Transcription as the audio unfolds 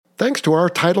Thanks to our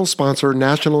title sponsor,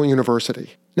 National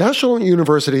University. National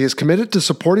University is committed to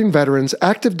supporting veterans,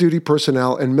 active duty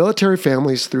personnel, and military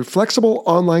families through flexible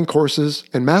online courses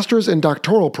and master's and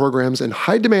doctoral programs in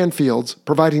high-demand fields,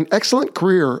 providing excellent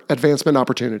career advancement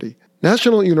opportunity.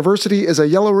 National University is a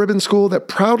yellow ribbon school that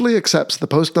proudly accepts the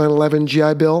post-9/11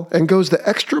 GI Bill and goes the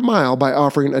extra mile by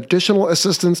offering additional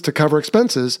assistance to cover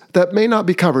expenses that may not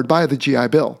be covered by the GI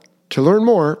Bill. To learn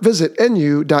more, visit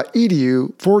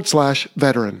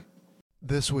nu.edu/veteran.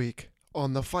 This week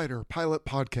on the Fighter Pilot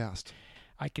Podcast.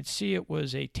 I could see it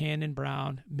was a tan and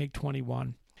brown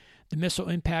MiG-21. The missile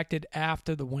impacted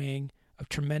after the wing, a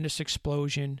tremendous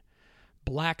explosion.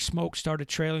 Black smoke started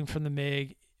trailing from the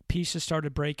MiG. Pieces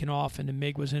started breaking off, and the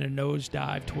MiG was in a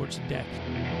nosedive towards the deck.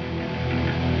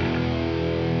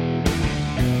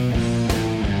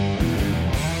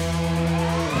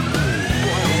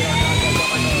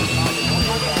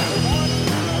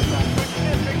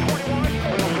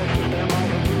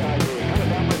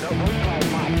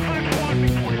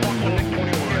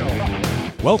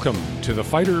 Welcome to the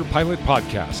Fighter Pilot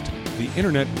Podcast, the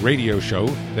internet radio show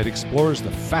that explores the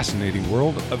fascinating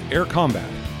world of air combat,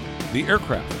 the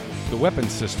aircraft, the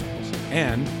weapons systems,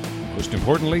 and, most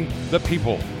importantly, the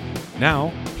people. Now,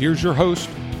 here's your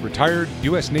host, retired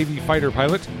U.S. Navy fighter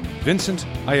pilot, Vincent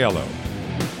Aiello.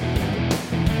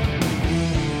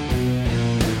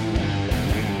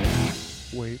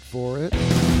 Wait for it.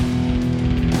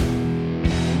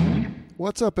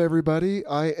 What's up, everybody?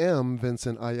 I am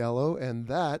Vincent Aiello, and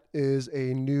that is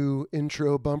a new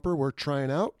intro bumper we're trying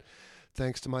out.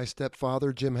 Thanks to my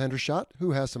stepfather, Jim Hendershot,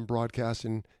 who has some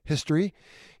broadcasting history.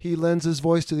 He lends his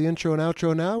voice to the intro and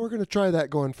outro now. We're going to try that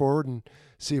going forward and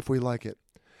see if we like it.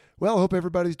 Well, I hope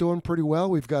everybody's doing pretty well.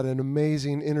 We've got an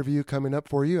amazing interview coming up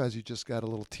for you, as you just got a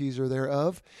little teaser there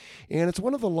of. And it's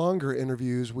one of the longer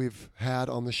interviews we've had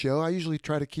on the show. I usually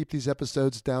try to keep these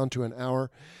episodes down to an hour,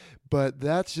 but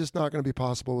that's just not going to be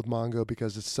possible with Mongo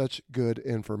because it's such good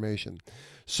information.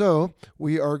 So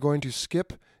we are going to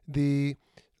skip the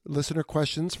listener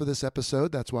questions for this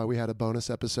episode. That's why we had a bonus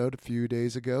episode a few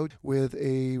days ago with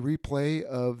a replay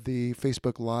of the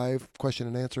Facebook Live question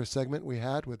and answer segment we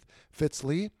had with Fitz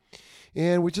Lee.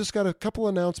 And we just got a couple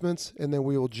announcements, and then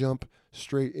we will jump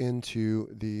straight into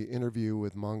the interview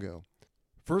with Mongo.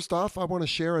 First off, I want to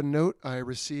share a note I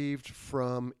received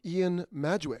from Ian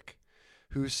Madgwick,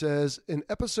 who says, in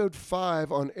episode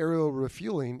 5 on aerial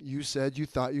refueling, you said you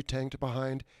thought you tanked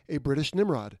behind a British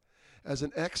Nimrod. As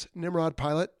an ex-Nimrod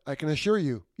pilot, I can assure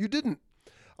you, you didn't.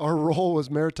 Our role was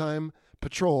maritime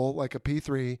patrol like a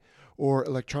P-3 or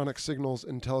electronic signals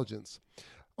intelligence.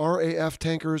 RAF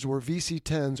tankers were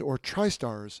VC-10s or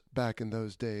TriStars back in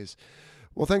those days.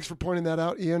 Well, thanks for pointing that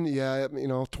out, Ian. Yeah,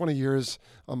 20 years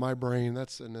on my brain,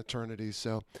 that's an eternity.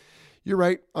 So you're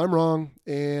right, I'm wrong,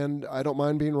 and I don't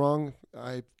mind being wrong.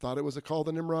 I thought it was called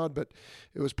the Nimrod, but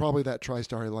it was probably that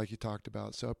TriStar like you talked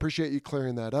about. So I appreciate you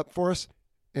clearing that up for us.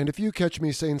 And if you catch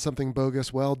me saying something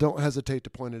bogus, well, don't hesitate to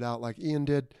point it out like Ian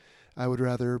did. I would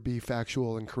rather be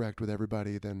factual and correct with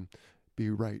everybody than be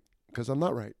right, because I'm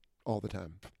not right all the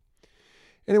time.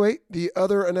 Anyway, the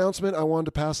other announcement I wanted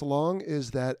to pass along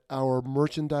is that our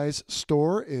merchandise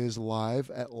store is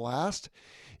live at last.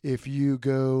 If you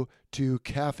go to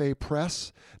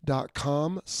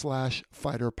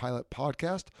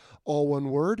cafepress.com/fighterpilotpodcast, all one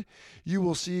word, you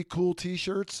will see cool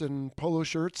t-shirts and polo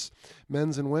shirts,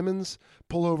 men's and women's,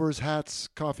 pullovers, hats,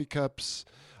 coffee cups,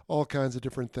 all kinds of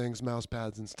different things, mouse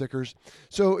pads and stickers.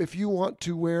 So if you want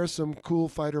to wear some cool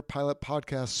Fighter Pilot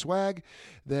Podcast swag,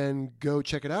 then go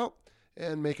check it out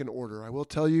and make an order. I will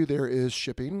tell you there is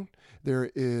shipping, there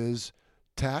is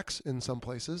tax in some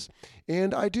places,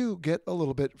 and I do get a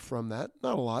little bit from that,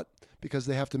 not a lot, because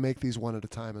they have to make these one at a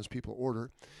time as people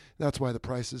order. That's why the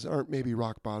prices aren't maybe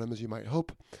rock bottom as you might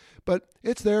hope, but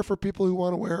it's there for people who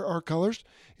want to wear our colors,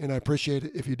 and I appreciate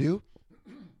it if you do.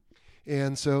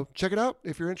 And so check it out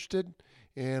if you're interested,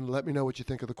 and let me know what you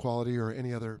think of the quality or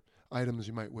any other items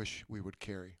you might wish we would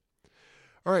carry.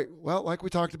 All right, well, like we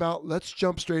talked about, let's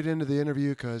jump straight into the interview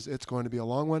because it's going to be a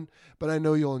long one, but I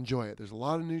know you'll enjoy it. There's a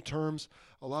lot of new terms,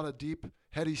 a lot of deep,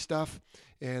 heady stuff,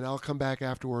 and I'll come back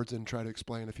afterwards and try to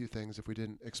explain a few things if we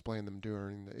didn't explain them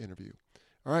during the interview.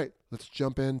 All right, let's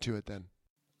jump into it then.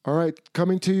 All right,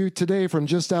 coming to you today from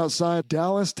just outside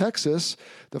Dallas, Texas,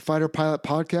 the Fighter Pilot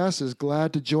Podcast is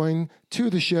glad to join to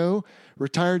the show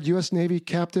retired U.S. Navy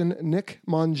Captain Nick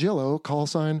Mongillo, call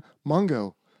sign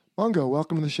Mongo. Mongo,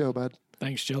 welcome to the show, bud.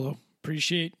 Thanks, Jello.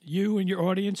 Appreciate you and your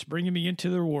audience bringing me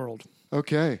into their world.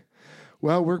 Okay.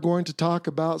 Well, we're going to talk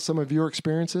about some of your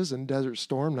experiences in Desert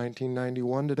Storm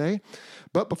 1991 today.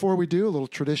 But before we do, a little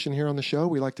tradition here on the show,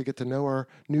 we like to get to know our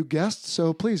new guests.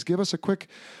 So please give us a quick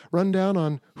rundown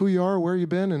on who you are, where you've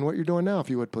been, and what you're doing now,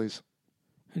 if you would, please.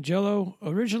 Jello,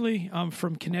 originally I'm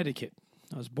from Connecticut.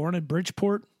 I was born in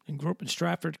Bridgeport and grew up in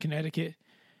Stratford, Connecticut.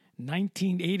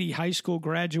 1980 high school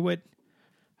graduate.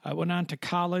 I went on to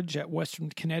college at Western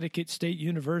Connecticut State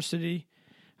University.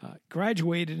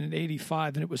 Graduated in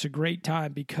 85, and it was a great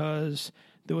time because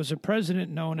there was a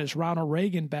president known as Ronald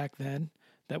Reagan back then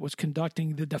that was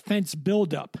conducting the defense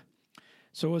buildup.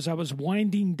 So as I was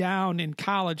winding down in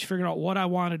college, figuring out what I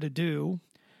wanted to do,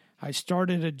 I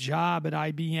started a job at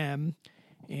IBM,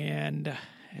 and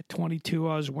at 22,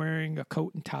 I was wearing a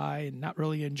coat and tie and not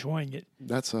really enjoying it.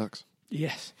 That sucks.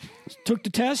 Yes. Took the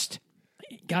test,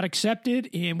 got accepted,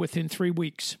 and within 3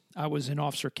 weeks, I was in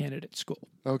officer candidate school.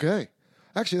 Okay.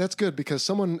 Actually, that's good because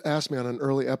someone asked me on an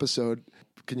early episode,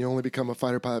 can you only become a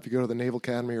fighter pilot if you go to the Naval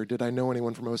Academy, or did I know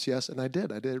anyone from OCS? And I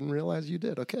did. I didn't realize you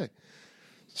did. Okay.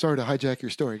 Sorry to hijack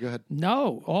your story. Go ahead.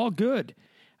 No, all good.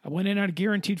 I went in on a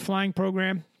guaranteed flying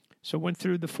program, so went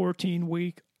through the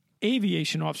 14-week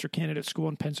aviation officer candidate school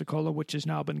in Pensacola, which has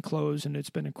now been closed, and it's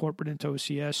been incorporated into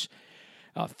OCS.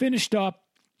 Finished up,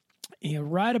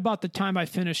 and right about the time I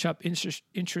finished up,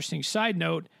 interesting side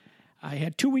note, I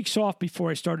had 2 weeks off before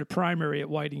I started primary at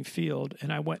Whiting Field,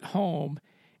 and I went home,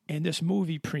 and this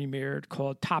movie premiered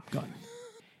called Top Gun.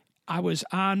 I was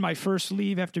on my first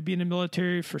leave after being in the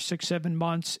military for 6-7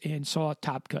 months and saw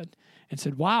Top Gun and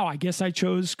said, wow, I guess I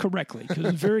chose correctly, because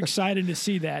it was very exciting to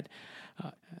see that.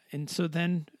 And so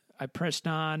then I pressed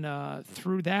on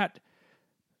through that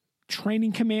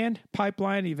training command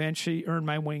pipeline, eventually earned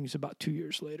my wings about 2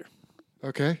 years later.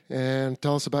 Okay, and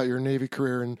tell us about your Navy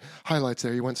career and highlights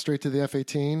there. You went straight to the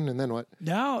F-18, and then what?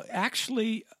 No,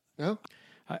 actually,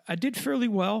 I did fairly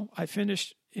well. I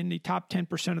finished in the top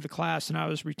 10% of the class, and I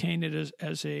was retained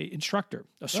as a instructor,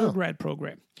 a CERGRAD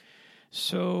program.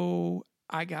 So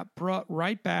I got brought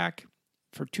right back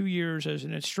for 2 years as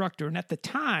an instructor, and at the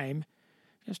time,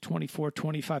 I was 24,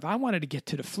 25. I wanted to get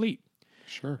to the fleet.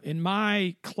 Sure. In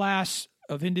my class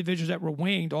of individuals that were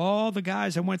winged, all the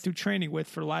guys I went through training with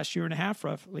for the last year and a half,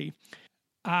 roughly,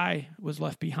 I was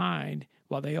left behind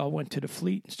while they all went to the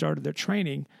fleet and started their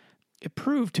training. It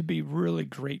proved to be a really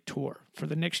great tour. For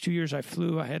the next 2 years I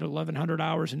flew, I had 1,100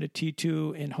 hours into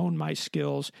T2 and honed my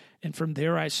skills. And from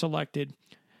there I selected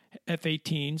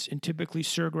F-18s, and typically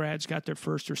CERGRADs got their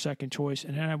first or second choice.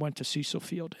 And then I went to Cecil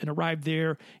Field and arrived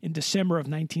there in December of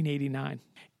 1989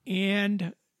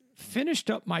 and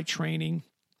finished up my training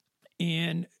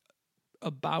in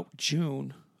about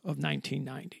June of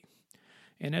 1990.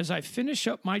 And as I finish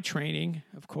up my training,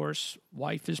 of course,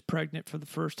 wife is pregnant for the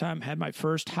first time, had my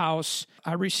first house.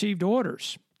 I received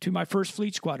orders to my first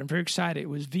fleet squad. I'm very excited. It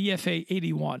was VFA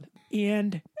 81.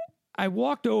 And I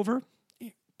walked over,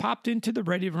 popped into the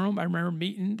ready room. I remember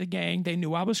meeting the gang. They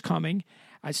knew I was coming.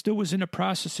 I still was in the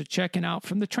process of checking out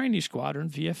from the training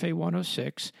squadron, VFA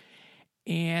 106.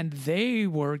 And they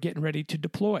were getting ready to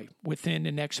deploy within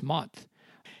the next month.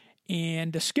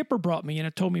 And the skipper brought me in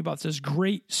and told me about this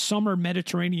great summer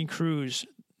Mediterranean cruise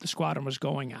the squadron was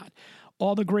going on.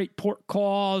 All the great port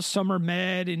calls, summer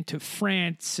med into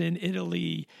France and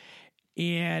Italy,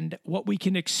 and what we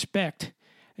can expect.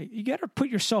 You got to put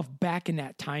yourself back in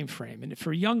that time frame. And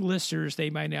for young listeners, they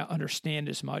might not understand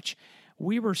as much.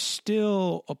 We were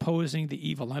still opposing the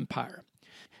evil empire.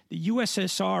 The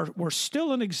USSR were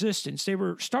still in existence. They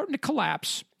were starting to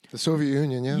collapse. The Soviet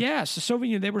Union, yeah. Yes, the Soviet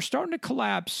Union. They were starting to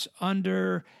collapse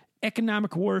under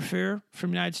economic warfare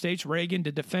from the United States, Reagan,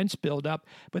 the defense buildup,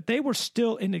 but they were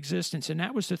still in existence, and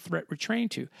that was the threat we're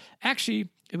trained to. Actually,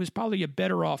 it was probably a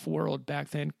better off world back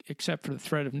then, except for the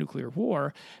threat of nuclear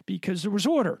war, because there was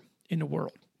order in the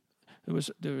world. There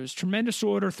was tremendous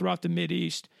order throughout the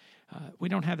Mideast. We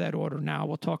don't have that order now.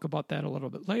 We'll talk about that a little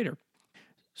bit later.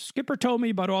 Skipper told me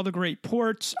about all the great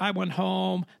ports. I went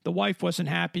home. The wife wasn't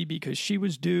happy because she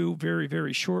was due very,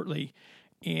 very shortly.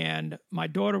 And my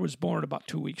daughter was born about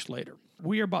 2 weeks later.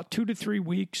 We are about 2 to 3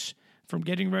 weeks from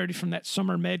getting ready from that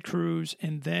summer med cruise.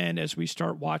 And then as we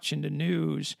start watching the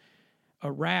news,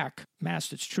 Iraq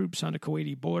massed its troops on the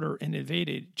Kuwaiti border and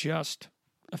invaded just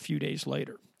a few days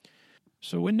later.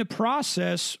 So in the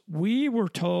process, we were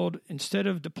told instead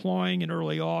of deploying in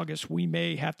early August, we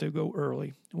may have to go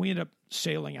early. We ended up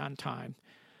sailing on time.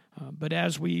 But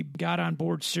as we got on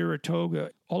board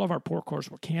Saratoga, all of our port calls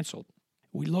were canceled.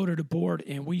 We loaded aboard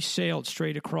and we sailed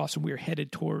straight across, and we were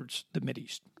headed towards the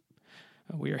Mideast.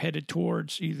 We were headed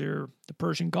towards either the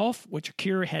Persian Gulf, which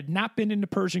Akira had not been in the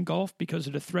Persian Gulf because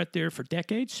of the threat there for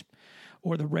decades,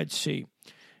 or the Red Sea.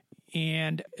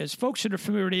 And as folks that are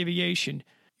familiar with aviation,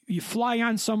 you fly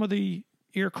on some of the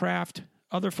aircraft,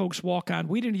 other folks walk on.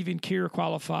 We didn't even care or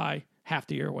qualify half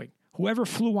the air wing. Whoever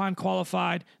flew on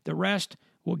qualified, the rest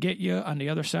will get you on the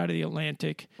other side of the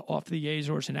Atlantic off the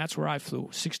Azores, and that's where I flew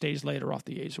 6 days later off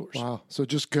the Azores. Wow. So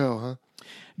just go, huh?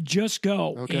 Just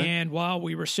go. Okay. And while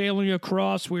we were sailing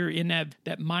across, we were in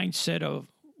that mindset of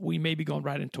we may be going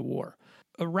right into war.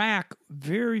 Iraq,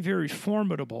 very, very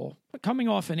formidable, coming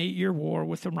off an 8-year war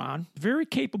with Iran, very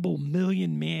capable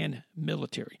million-man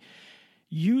military,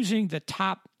 using the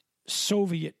top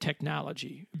Soviet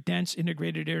technology, dense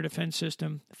integrated air defense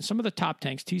system, some of the top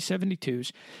tanks,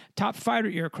 T-72s, top fighter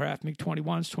aircraft,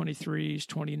 MiG-21s, 23s,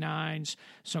 29s,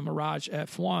 some Mirage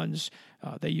F-1s.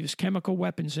 They used chemical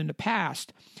weapons in the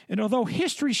past. And although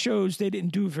history shows they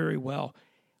didn't do very well,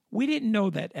 we didn't know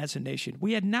that as a nation.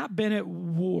 We had not been at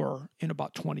war in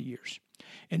about 20 years.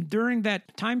 And during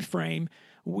that time frame,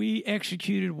 we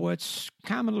executed what's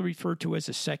commonly referred to as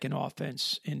a second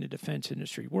offense in the defense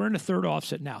industry. We're in the third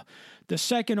offset now. The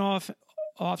second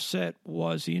offset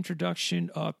was the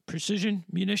introduction of precision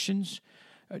munitions,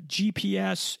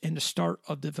 GPS, and the start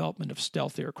of development of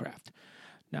stealth aircraft.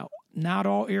 Now, not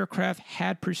all aircraft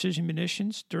had precision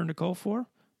munitions during the Gulf War.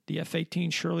 The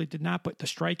F-18 surely did not, but the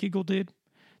Strike Eagle did.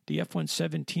 The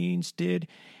F-117s did.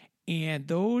 And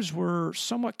those were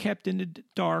somewhat kept in the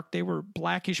dark. They were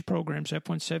blackish programs,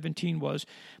 F-117 was.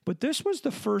 But this was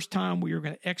the first time we were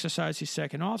going to exercise these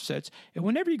second offsets. And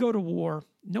whenever you go to war,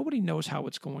 nobody knows how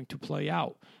it's going to play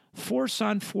out. Force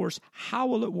on force, how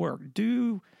will it work?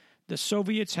 Do the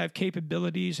Soviets have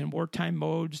capabilities in wartime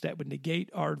modes that would negate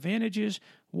our advantages?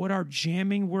 Would our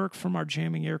jamming work from our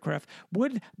jamming aircraft?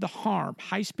 Would the HARM,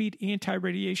 high-speed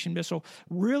anti-radiation missile,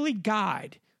 really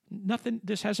guide? Nothing,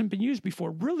 this hasn't been used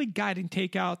before, really guide and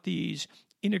take out these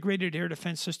integrated air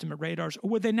defense system and radars, or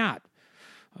would they not?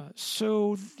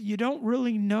 So you don't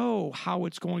really know how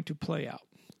it's going to play out.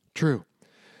 True.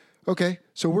 Okay,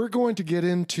 so we're going to get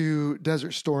into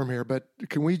Desert Storm here, but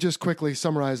can we just quickly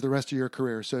summarize the rest of your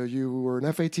career? So you were an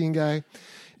F-18 guy,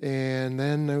 and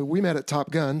then we met at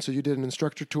Top Gun, so you did an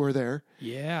instructor tour there.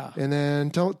 Yeah. And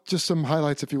then tell just some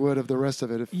highlights, if you would, of the rest of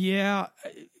it. Yeah.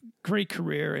 Great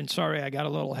career, and sorry I got a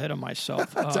little ahead of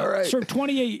myself. That's all right. Served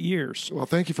 28 years. Well,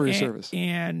 thank you for your service.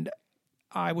 And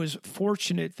I was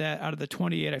fortunate that out of the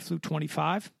 28, I flew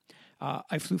 25.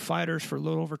 I flew fighters for a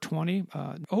little over 20,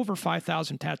 over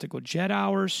 5,000 tactical jet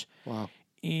hours. Wow.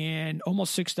 And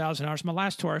almost 6,000 hours. My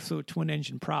last tour, I flew a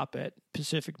twin-engine prop at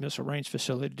Pacific Missile Range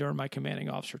Facility during my commanding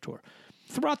officer tour.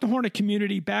 Throughout the Hornet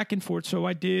community, back and forth, so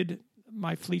I did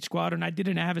my fleet squadron. I did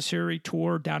an adversary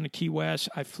tour down to Key West.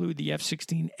 I flew the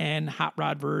F-16N hot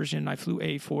rod version. I flew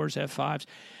A4s, F5s.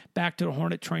 Back to the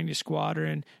Hornet training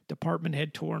squadron, department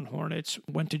head tour in Hornets.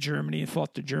 Went to Germany and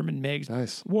fought the German MiGs.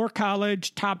 Nice. War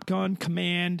College, Top Gun,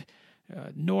 Command,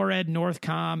 NORAD,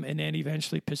 Northcom, and then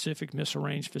eventually Pacific Missile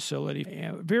Range Facility.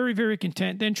 And very, very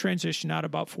content. Then transitioned out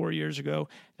about 4 years ago.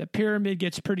 The pyramid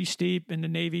gets pretty steep, and the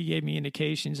Navy gave me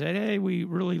indications that, hey, we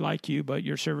really like you, but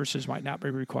your services might not be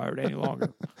required any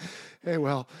longer. Hey,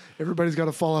 well, everybody's got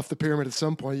to fall off the pyramid at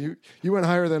some point. You went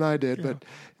higher than I did, yeah, but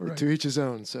right. To each his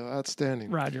own. So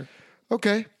outstanding. Roger.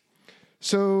 Okay.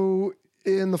 So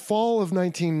in the fall of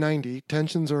 1990,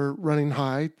 tensions are running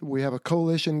high. We have a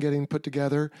coalition getting put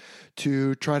together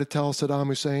to try to tell Saddam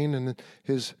Hussein and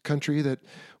his country that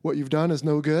what you've done is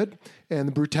no good. And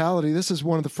the brutality, this is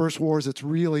one of the first wars that's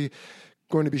really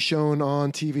going to be shown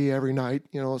on TV every night.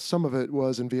 You know, some of it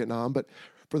was in Vietnam, but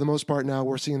for the most part now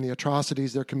we're seeing the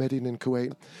atrocities they're committing in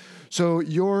Kuwait. So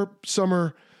your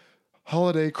summer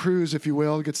holiday cruise, if you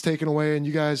will, gets taken away and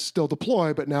you guys still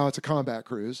deploy, but now it's a combat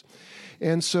cruise.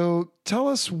 And so tell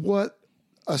us what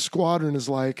a squadron is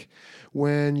like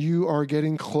when you are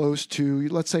getting close to,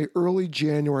 let's say, early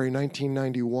January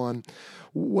 1991.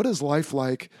 What is life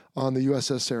like on the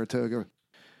USS Saratoga?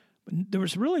 There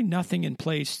was really nothing in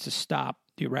place to stop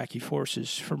the Iraqi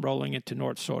forces from rolling into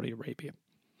North Saudi Arabia.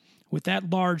 With that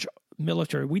large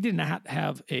military, we did not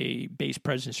have a base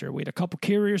presence there. We had a couple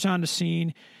carriers on the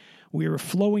scene. We were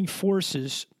flowing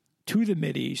forces to the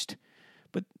Mideast,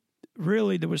 but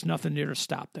really there was nothing there to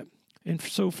stop them. And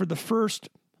so for the first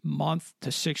month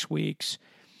to 6 weeks,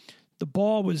 the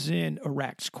ball was in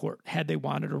Iraq's court had they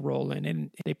wanted to roll in,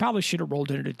 and they probably should have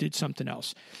rolled in or did something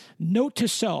else. Note to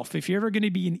self, if you're ever going to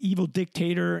be an evil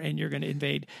dictator and you're going to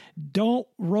invade, don't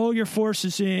roll your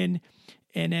forces in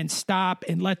and then stop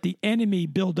and let the enemy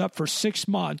build up for 6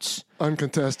 months.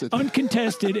 Uncontested,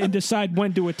 and decide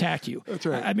when to attack you. That's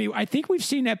right. I mean, I think we've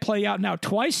seen that play out now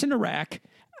twice in Iraq.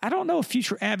 I don't know if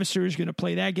future adversaries are going to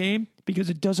play that game because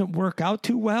it doesn't work out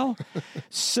too well.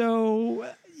 So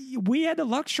we had the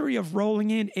luxury of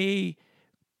rolling in a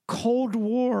Cold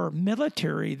War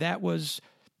military that was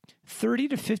 30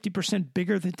 to 50%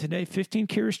 bigger than today, 15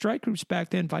 carrier strike groups back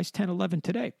then, Vice 10, 11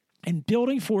 today, and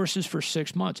building forces for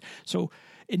 6 months. So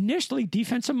initially,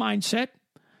 defensive mindset.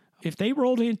 If they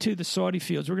rolled into the Saudi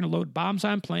fields, we're going to load bombs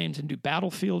on planes and do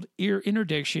battlefield air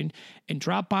interdiction and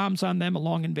drop bombs on them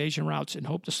along invasion routes and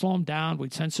hope to slow them down.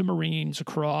 We'd send some Marines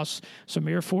across, some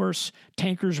Air Force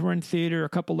tankers were in theater, a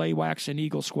couple AWACS, and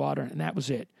Eagle Squadron, and that was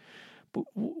it. But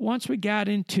once we got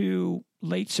into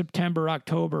late September,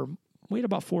 October, we had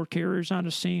about 4 carriers on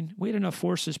the scene. We had enough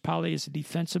forces probably as a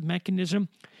defensive mechanism.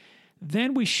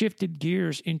 Then we shifted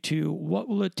gears into what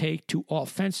will it take to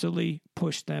offensively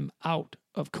push them out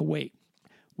of Kuwait.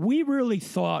 We really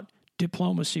thought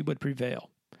diplomacy would prevail.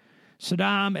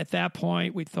 Saddam, at that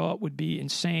point, we thought would be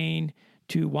insane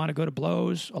to want to go to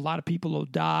blows. A lot of people will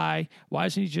die. Why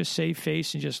doesn't he just save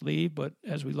face and just leave? But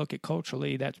as we look at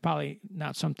culturally, that's probably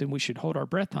not something we should hold our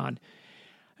breath on.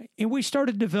 And we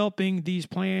started developing these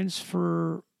plans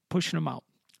for pushing them out.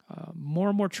 More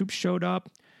and more troops showed up.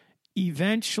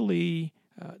 Eventually,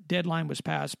 deadline was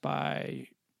passed by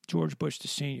George Bush the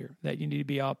Senior that you need to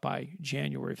be out by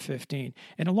January 15.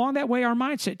 And along that way, our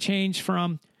mindset changed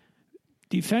from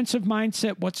defensive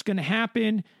mindset, what's going to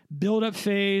happen, build-up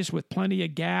phase with plenty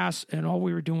of gas, and all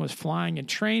we were doing was flying and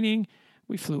training.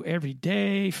 We flew every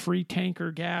day, free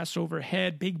tanker gas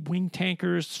overhead, big wing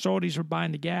tankers. Saudis were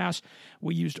buying the gas.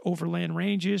 We used overland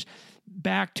ranges.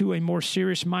 Back to a more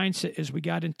serious mindset as we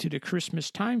got into the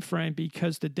Christmas time frame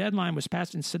because the deadline was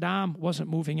passed and Saddam wasn't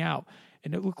moving out.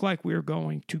 And it looked like we were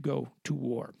going to go to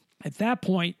war. At that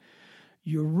point,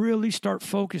 you really start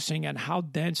focusing on how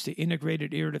dense the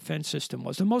integrated air defense system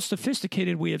was. The most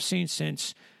sophisticated we have seen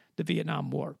since the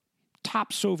Vietnam War.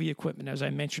 Top Soviet equipment, as I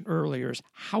mentioned earlier, is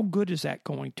how good is that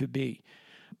going to be?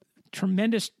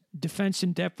 Tremendous defense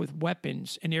in depth with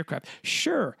weapons and aircraft.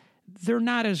 Sure, they're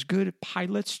not as good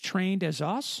pilots trained as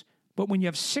us, but when you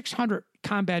have 600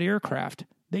 combat aircraft,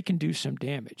 they can do some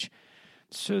damage.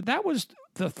 So that was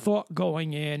the thought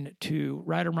going in to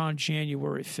right around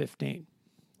January 15.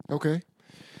 Okay.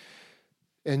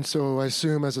 And so I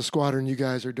assume as a squadron, you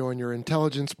guys are doing your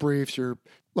intelligence briefs, your,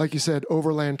 like you said,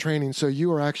 overland training. So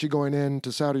you are actually going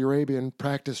into Saudi Arabia and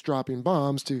practice dropping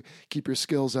bombs to keep your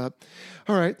skills up.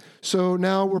 All right. So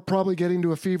now we're probably getting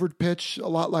to a fevered pitch, a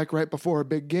lot like right before a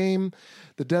big game.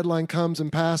 The deadline comes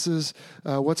and passes.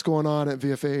 What's going on at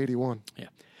VFA 81? Yeah.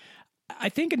 I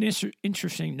think an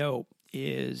interesting note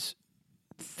is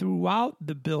throughout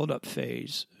the build-up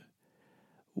phase,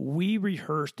 we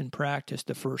rehearsed and practiced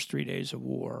the first 3 days of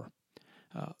war,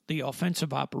 the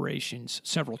offensive operations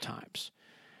several times.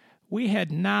 We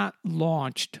had not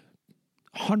launched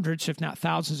hundreds, if not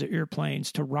thousands, of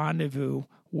airplanes to rendezvous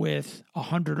with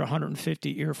 100 or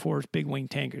 150 Air Force big wing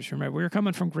tankers. Remember, we were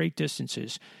coming from great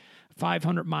distances,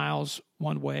 500 miles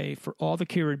one way for all the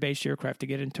carrier-based aircraft to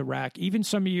get into Iraq. Even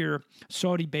some of your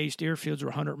Saudi-based airfields were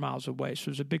 100 miles away, so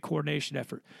it was a big coordination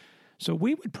effort. So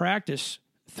we would practice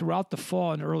throughout the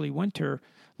fall and early winter,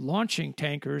 launching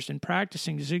tankers and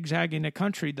practicing zigzagging the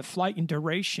country, the flight and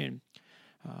duration.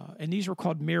 And these were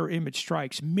called mirror image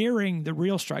strikes, mirroring the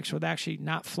real strikes with actually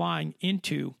not flying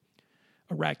into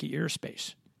Iraqi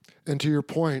airspace. And to your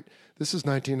point, this is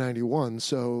 1991,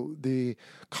 so the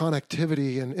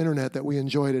connectivity and internet that we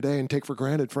enjoy today and take for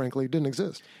granted, frankly, didn't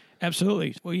exist.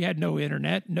 Absolutely. We had no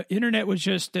internet. Internet was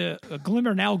just a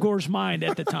glimmer in Al Gore's mind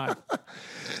at the time.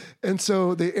 And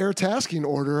so the air tasking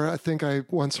order, I think I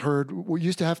once heard,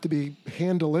 used to have to be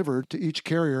hand-delivered to each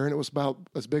carrier, and it was about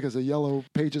as big as a Yellow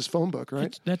Pages phone book,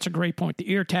 right? That's a great point.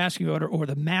 The air tasking order, or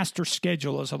the master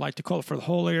schedule, as I like to call it, for the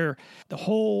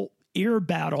whole air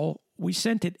battle, we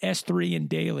sent it S3 and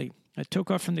daily. It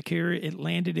took off from the carrier. It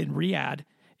landed in Riyadh.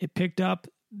 It picked up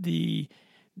the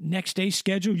next day's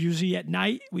schedule, usually at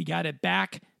night. We got it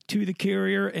back to the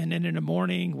carrier, and then in the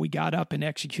morning, we got up and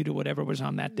executed whatever was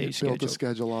on that day's schedule. Built the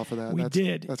schedule off of that. We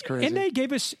did. That's crazy. And they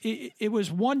gave us, it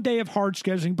was 1 day of hard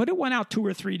scheduling, but it went out 2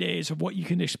 or 3 days of what you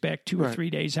can expect 2 or 3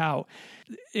 days out.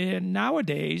 And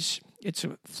nowadays, it's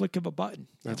a flick of a button.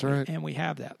 That's right. And we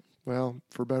have that. Well,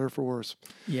 for better or for worse.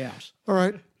 Yes. All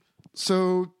right.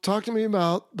 So talk to me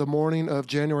about the morning of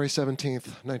January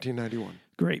 17th, 1991.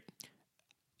 Great.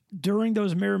 During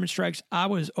those Merriman strikes, I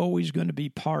was always going to be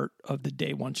part of the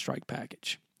day one strike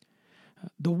package.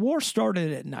 The war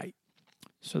started at night.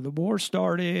 So the war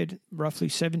started roughly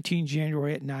 17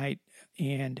 January at night,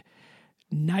 and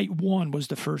night one was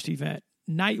the first event.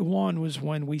 Night one was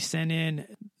when we sent in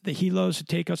the helos to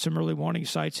take out some early warning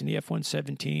sites in the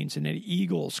F-117s, and then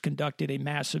Eagles conducted a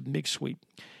massive MiG sweep.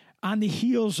 On the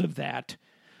heels of that,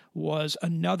 was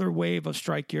another wave of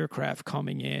strike aircraft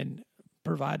coming in,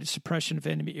 provided suppression of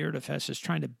enemy air defenses,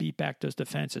 trying to beat back those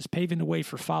defenses, paving the way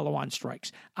for follow-on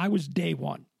strikes. I was day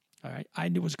one. All right. I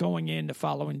was going in the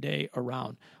following day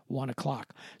around 1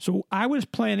 o'clock. So I was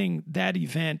planning that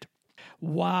event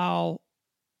while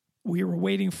we were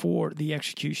waiting for the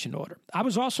execution order. I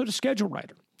was also the schedule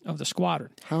writer of the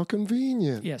squadron. How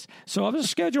convenient. Yes. So I was a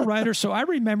schedule writer. So I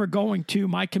remember going to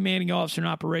my commanding officer and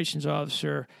operations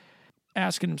officer,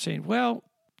 asking him, saying, well,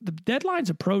 the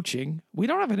deadline's approaching. We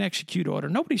don't have an execute order.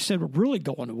 Nobody said we're really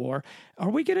going to war.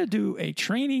 Are we going to do a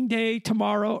training day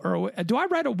tomorrow? Or do I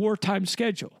write a wartime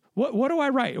schedule? What do I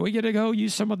write? Are we going to go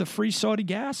use some of the free Saudi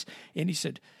gas? And he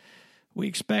said, we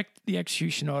expect the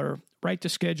execution order. Write the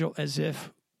schedule as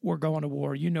if we're going to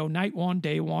war. You know, night 1,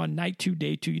 day 1, night 2,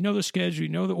 day 2. You know the schedule. You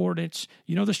know the ordnance.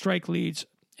 You know the strike leads.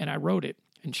 And I wrote it.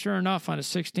 And sure enough, on the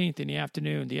 16th in the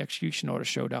afternoon, the execution order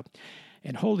showed up.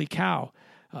 And holy cow,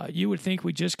 you would think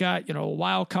we just got, a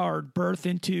wild card berth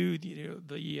into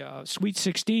the Sweet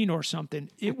 16 or something.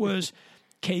 It was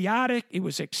chaotic. It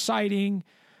was exciting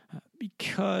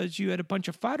because you had a bunch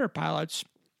of fighter pilots,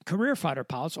 career fighter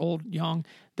pilots, old, young,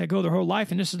 that go their whole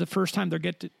life, and this is the first time they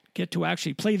get to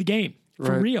actually play the game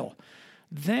for real.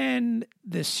 Then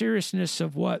the seriousness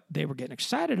of what they were getting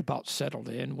excited about settled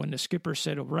in when the skipper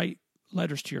said, write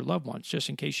letters to your loved ones just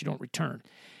in case you don't return.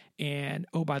 And,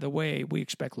 oh, by the way, we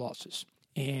expect losses.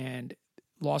 And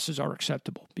losses are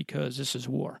acceptable because this is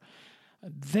war.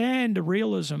 Then the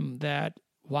realism that,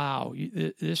 wow,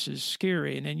 this is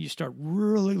scary. And then you start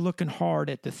really looking hard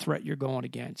at the threat you're going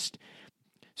against.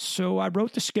 So I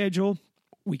wrote the schedule.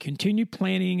 We continued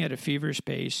planning at a feverish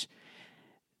pace.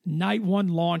 Night 1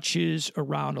 launches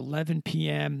around 11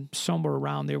 p.m., somewhere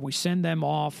around there. We send them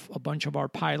off, a bunch of our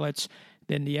pilots.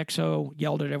 Then the XO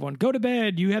yelled at everyone, go to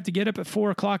bed. You have to get up at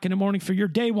 4 o'clock in the morning for your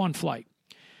day 1 flight.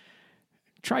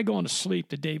 Try going to sleep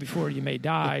the day before you may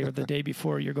die or the day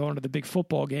before you're going to the big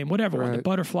football game, whatever. When the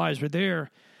butterflies were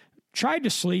there, tried to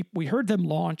sleep. We heard them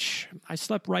launch. I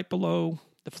slept right below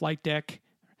the flight deck,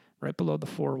 right below the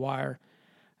forewire.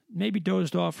 Maybe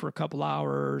dozed off for a couple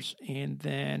hours and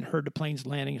then heard the planes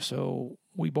landing. So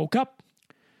we woke up,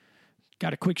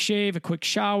 got a quick shave, a quick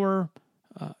shower.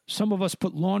 Some of us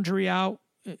put laundry out.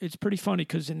 It's pretty funny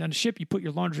because on a ship, you put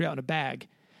your laundry out in a bag.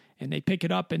 And they pick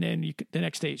it up, and then the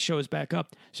next day it shows back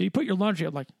up. So you put your laundry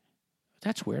up, like,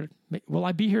 that's weird. Will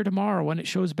I be here tomorrow when it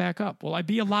shows back up? Will I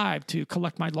be alive to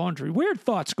collect my laundry? Weird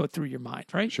thoughts go through your mind,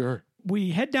 right? Sure.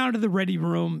 We head down to the ready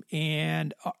room,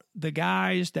 and the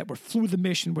guys that flew the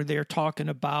mission were there talking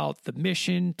about the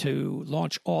mission to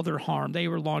launch Alder Harm. They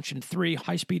were launching 3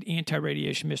 high-speed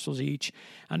anti-radiation missiles each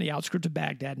on the outskirts of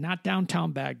Baghdad, not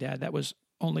downtown Baghdad. That was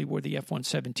only where the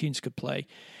F-117s could play,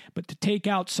 but to take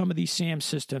out some of these SAM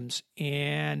systems.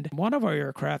 And one of our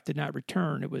aircraft did not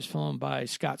return. It was flown by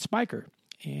Scott Spiker.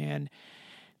 And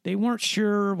they weren't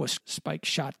sure, was Spike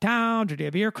shot down? Did he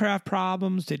have aircraft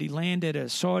problems? Did he land at a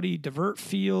Saudi divert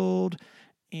field?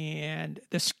 And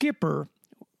the skipper,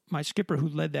 my skipper who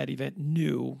led that event,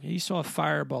 knew. He saw a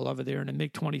fireball over there in a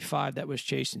MiG-25 that was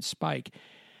chasing Spike.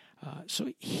 So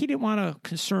he didn't want to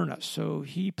concern us. So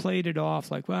he played it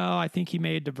off like, well, I think he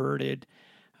may have diverted.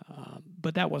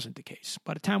 But that wasn't the case.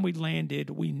 By the time we landed,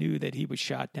 we knew that he was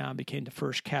shot down, became the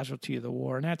first casualty of the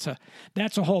war. And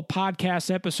that's a whole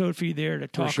podcast episode for you there to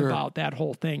talk about that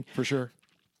whole thing. For sure.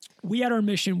 We had our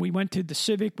mission. We went to the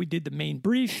Civic. We did the main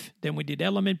brief. Then we did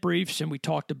element briefs, and we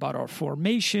talked about our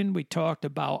formation. We talked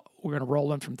about we're going to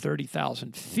roll in from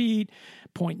 30,000 feet,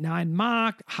 0.9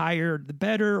 Mach, higher the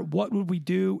better. What would we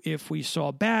do if we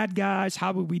saw bad guys?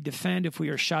 How would we defend if we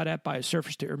are shot at by a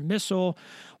surface-to-air missile?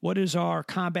 What is our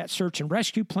combat search and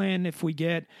rescue plan if we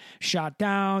get shot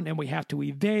down and we have to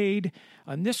evade?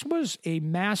 And this was a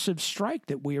massive strike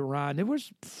that we were on. There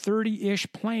was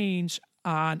 30-ish planes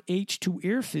on H2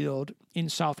 airfield in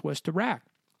southwest Iraq.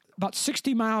 About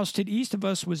 60 miles to the east of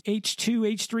us was H2,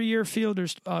 H3 airfield.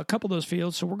 There's a couple of those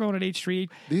fields, so we're going at H3.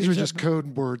 These are just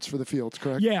code words for the fields,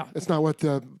 correct? Yeah. It's not what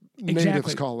the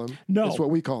natives call them. No. It's what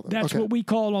we call them. That's what we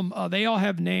call them. They all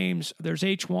have names. There's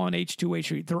H1, H2,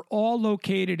 H3. They're all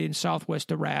located in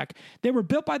southwest Iraq. They were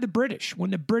built by the British when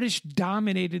the British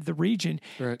dominated the region.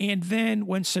 Right. And then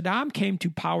when Saddam came to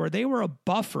power, they were a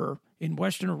buffer in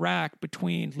western Iraq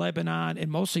between Lebanon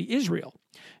and mostly Israel.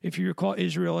 If you recall,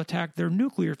 Israel attacked their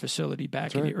nuclear facility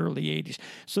back in the early 80s.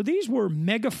 So these were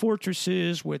mega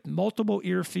fortresses with multiple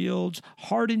airfields,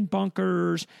 hardened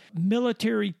bunkers,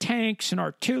 military tanks and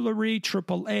artillery,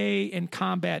 AAA, and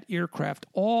combat aircraft,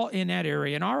 all in that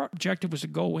area. And our objective was to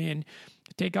go in,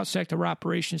 take out Sector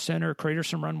Operations Center, crater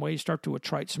some runways, start to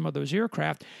attrite some of those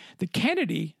aircraft. The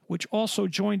Kennedy, which also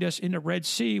joined us in the Red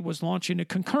Sea, was launching a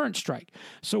concurrent strike.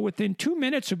 So within 2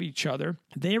 minutes of each other,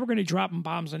 they were going to drop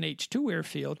bombs on H2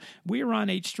 airfield. We were on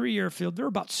H3 airfield. They're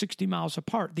about 60 miles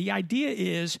apart. The idea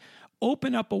is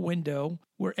open up a window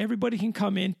where everybody can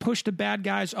come in, push the bad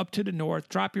guys up to the north,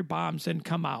 drop your bombs, then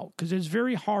come out. Because it's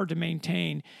very hard to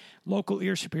maintain local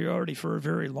air superiority for a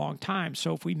very long time.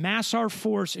 So if we mass our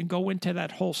force and go into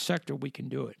that whole sector, we can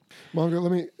do it. Monger,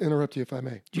 let me interrupt you if I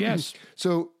may. Yes.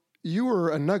 So you were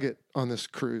a nugget on this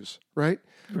cruise, right?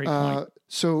 Great point.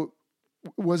 So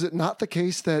was it not the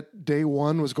case that day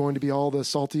one was going to be all the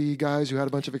salty guys who had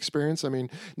a bunch of experience? I mean,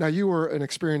 now you were an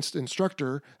experienced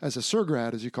instructor as a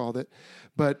surgrad, as you called it,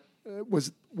 but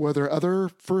were there other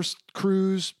first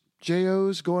cruise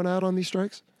JOs going out on these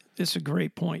strikes? It's a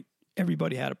great point.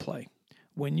 Everybody had to play.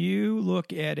 When you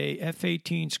look at a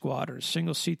F-18 squadron, a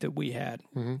single seat that we had,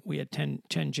 we had 10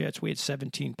 jets, we had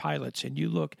 17 pilots, and you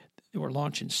look, we're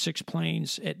launching 6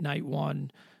 planes at night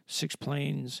one, 6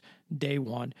 planes day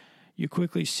one. You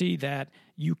quickly see that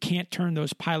you can't turn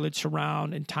those pilots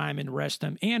around in time and rest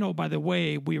them. And, oh, by the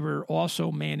way, we were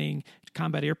also manning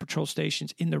combat air patrol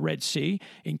stations in the Red Sea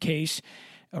in case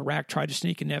Iraq tried to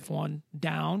sneak an F-1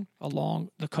 down along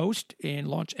the coast and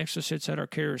launch exocets at our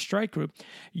carrier strike group.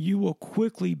 You will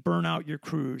quickly burn out your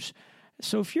crews.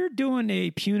 So if you're doing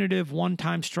a punitive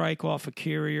one-time strike off a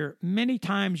carrier, many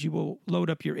times you will load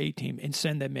up your A-team and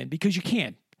send them in because you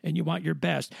can. And you want your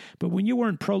best. But when you were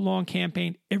in prolonged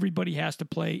campaign, everybody has to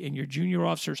play, and your junior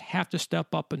officers have to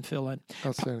step up and fill in.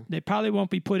 Outstanding. They probably won't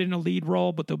be put in a lead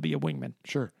role, but they'll be a wingman.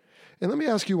 Sure. And let me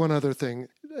ask you one other thing.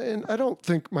 And I don't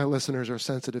think my listeners are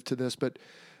sensitive to this, but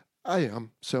I am,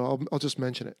 so I'll just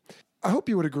mention it. I hope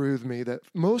you would agree with me that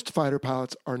most fighter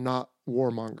pilots are not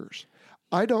warmongers.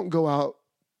 I don't go out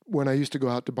when I used to go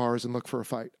out to bars and look for a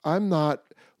fight. I'm not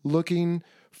looking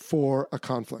for a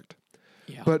conflict.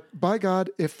 Yeah. But by God,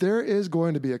 if there is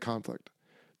going to be a conflict,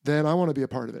 then I want to be a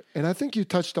part of it. And I think you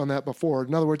touched on that before.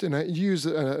 In other words, and I use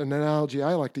an analogy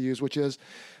I like to use, which is,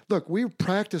 look, we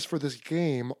practice for this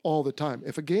game all the time.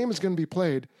 If a game is going to be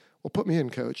played, well, put me in,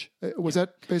 coach. Was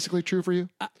that basically true for you?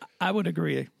 I would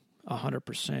agree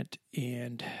 100%.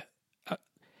 And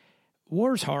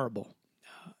war is horrible.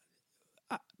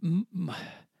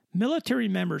 Military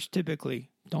members typically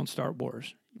don't start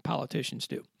wars. Politicians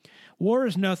do. War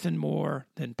is nothing more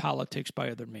than politics by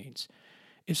other means.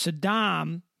 If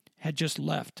Saddam had just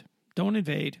left, don't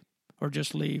invade or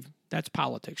just leave, that's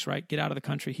politics, right? Get out of the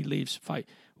country, he leaves, fight.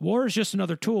 War is just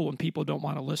another tool when people don't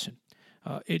want to listen.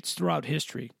 It's throughout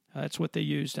history. That's what they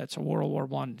used. That's a World War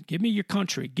I. Give me your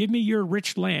country. Give me your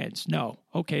rich lands. No.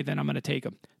 Okay, then I'm going to take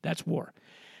them. That's war.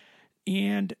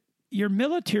 And your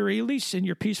military, at least in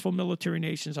your peaceful military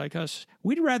nations like us,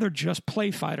 we'd rather just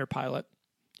play fighter pilot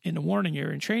in the warning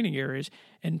area and training areas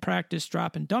and practice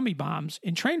dropping dummy bombs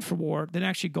and train for war than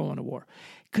actually going to war.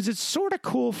 Because it's sort of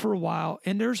cool for a while,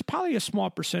 and there's probably a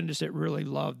small percentage that really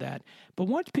love that. But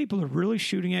once people are really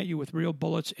shooting at you with real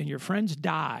bullets and your friends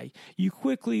die, you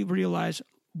quickly realize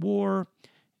war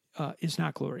is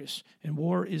not glorious, and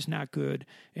war is not good,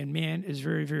 and man is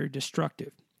very, very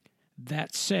destructive.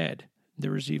 That said,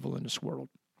 there is evil in this world.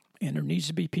 And there needs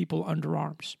to be people under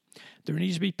arms. There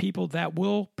needs to be people that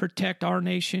will protect our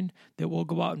nation, that will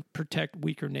go out and protect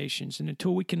weaker nations. And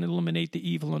until we can eliminate the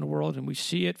evil in the world, and we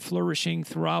see it flourishing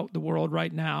throughout the world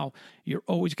right now, you're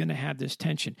always going to have this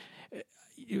tension.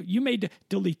 You may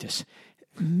delete this.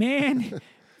 Man,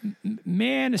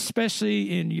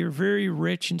 especially in your very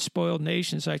rich and spoiled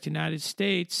nations like the United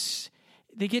States,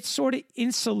 they get sort of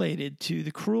insulated to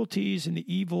the cruelties and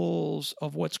the evils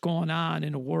of what's going on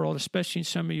in the world, especially in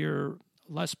some of your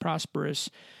less prosperous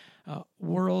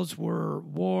worlds where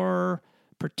war,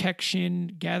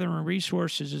 protection, gathering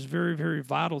resources is very, very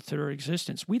vital to their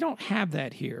existence. We don't have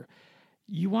that here.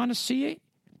 You want to see it?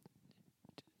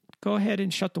 Go ahead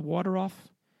and shut the water off.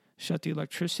 Shut the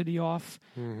electricity off,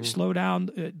 slow down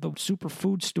the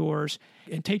superfood stores,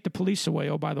 and take the police away,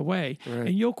 oh, by the way. Right.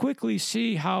 And you'll quickly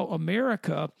see how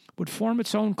America would form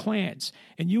its own clans.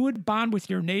 And you would bond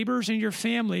with your neighbors and your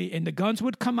family, and the guns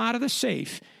would come out of the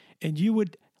safe, and you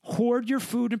would hoard your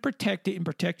food and protect it and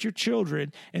protect your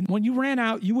children. And when you ran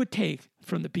out, you would take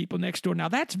from the people next door. Now,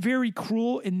 that's very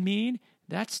cruel and mean.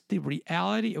 That's the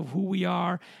reality of who we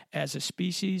are as a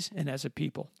species and as a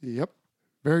people. Yep,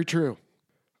 very true.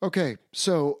 Okay,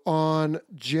 so on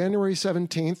January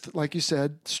 17th, like you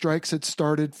said, strikes had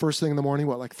started first thing in the morning,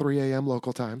 like 3 a.m.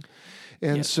 local time.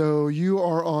 And yes. So you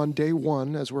are on day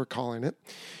one, as we're calling it,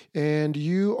 and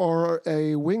you are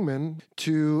a wingman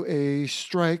to a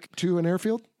strike to an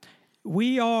airfield?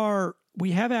 We are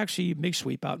We have actually MiG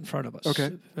sweep out in front of us.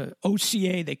 Okay.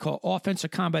 OCA, they call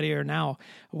Offensive Combat Air now.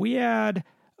 We had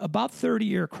about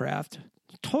 30 aircraft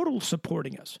total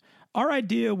supporting us. Our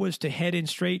idea was to head in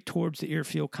straight towards the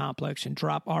airfield complex and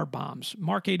drop our bombs.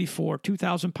 Mark 84,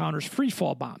 2,000-pounders,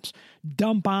 free-fall bombs.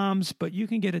 Dumb bombs, but you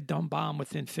can get a dumb bomb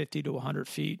within 50 to 100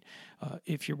 feet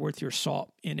if you're worth your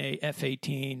salt in a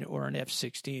F-18 or an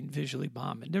F-16 visually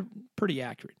bombing. They're pretty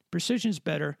accurate. Precision's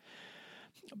better,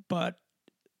 but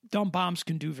dumb bombs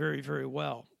can do very, very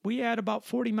well. We had about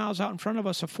 40 miles out in front of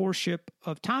us a 4-ship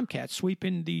of Tomcats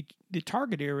sweeping the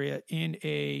target area in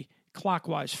a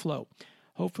clockwise flow,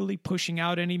 hopefully pushing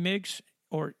out any MiGs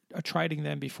or attriting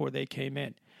them before they came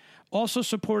in. Also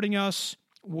supporting us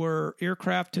were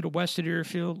aircraft to the west of the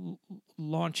airfield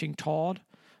launching TALD,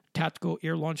 tactical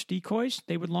air launch decoys.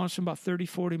 They would launch them about 30,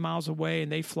 40 miles away,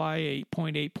 and they fly a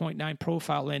 0.8, 0.9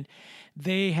 profile in.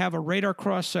 They have a radar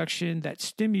cross-section that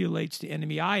stimulates the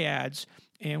enemy IADs,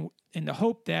 and in the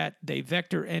hope that they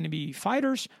vector enemy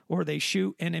fighters or they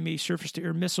shoot enemy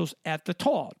surface-to-air missiles at the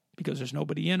TALD, because there's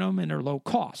nobody in them and they're low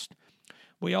cost.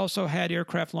 We also had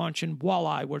aircraft launching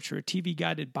Walleye, which are a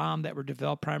TV-guided bomb that were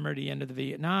developed primarily at the end of the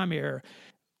Vietnam era.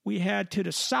 We had to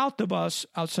the south of us,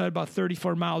 outside about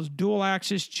 34 miles,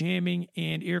 dual-axis jamming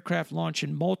and aircraft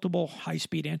launching multiple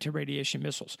high-speed anti-radiation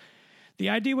missiles. The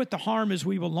idea with the HARM is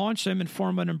we will launch them and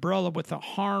form an umbrella with the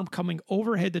HARM coming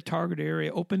overhead the target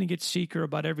area, opening its seeker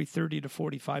about every 30 to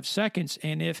 45 seconds.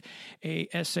 And if a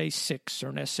SA-6 or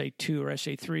an SA-2 or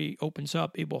SA-3 opens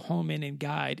up, it will home in and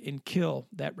guide and kill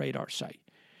that radar site.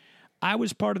 I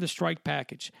was part of the strike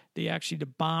package. The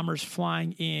bombers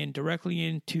flying in directly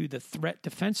into the threat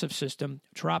defensive system,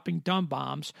 dropping dumb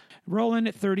bombs, roll in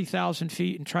at 30,000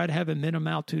 feet and try to have a minimum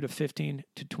altitude of 15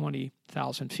 to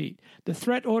 20,000 feet. The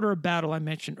threat order of battle I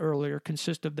mentioned earlier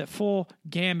consists of the full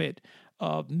gamut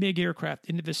of MiG aircraft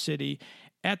into the city.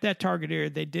 At that target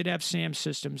area, they did have SAM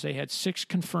systems. They had 6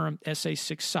 confirmed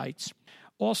SA-6 sites,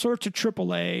 all sorts of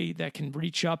AAA that can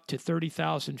reach up to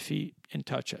 30,000 feet and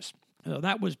touch us. So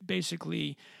that was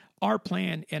basically our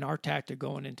plan and our tactic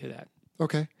going into that.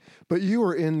 Okay. But you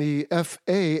were in the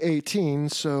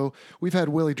FA-18, so we've had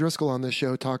Willie Driscoll on this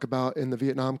show talk about in the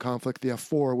Vietnam conflict, the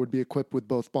F-4 would be equipped with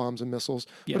both bombs and missiles,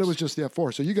 yes. But it was just the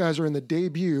F-4. So you guys are in the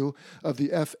debut of the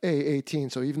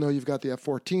FA-18. So even though you've got the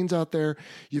F-14s out there,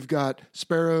 you've got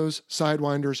Sparrows,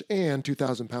 Sidewinders, and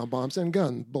 2,000-pound bombs and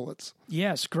gun bullets.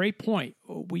 Yes, great point.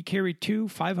 We carried 2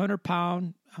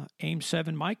 500-pound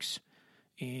AIM-7 mics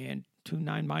and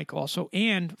 2.9 mic also,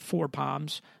 and 4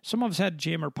 bombs. Some of us had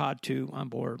jammer pod 2 on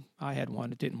board. I had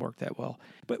one. It didn't work that well.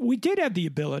 But we did have the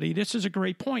ability. This is a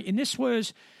great point. And this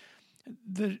was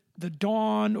the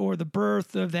dawn or the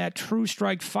birth of that true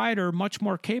strike fighter, much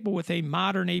more capable with a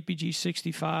modern APG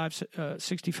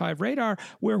 65 radar,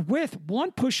 where with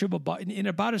one push of a button in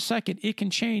about a second, it can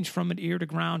change from an ear to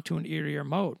ground to an ear-to-ear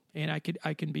mode. And I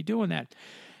can be doing that.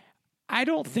 I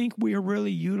don't think we are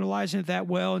really utilizing it that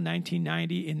well in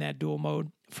 1990 in that dual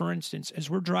mode. For instance, as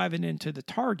we're driving into the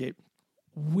target,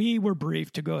 we were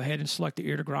briefed to go ahead and select the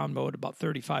ear-to-ground mode about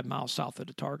 35 miles south of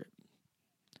the target.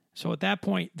 So at that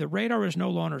point, the radar is no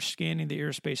longer scanning the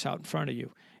airspace out in front of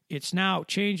you. It's now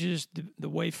changes the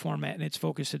wave format and it's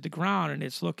focused at the ground, and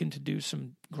it's looking to do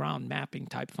some ground mapping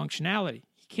type functionality.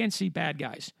 You can't see bad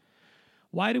guys.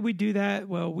 Why did we do that?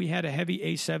 Well, we had a heavy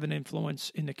A7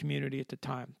 influence in the community at the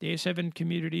time. The A7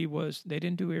 community they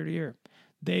didn't do ear-to-ear.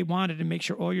 They wanted to make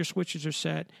sure all your switches are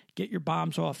set, get your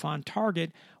bombs off on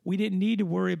target. We didn't need to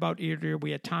worry about ear-to-ear.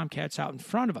 We had Tomcats out in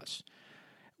front of us.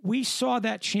 We saw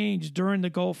that change during the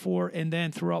Gulf War and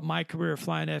then throughout my career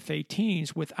flying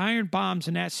F-18s. With iron bombs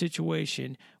in that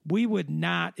situation, we would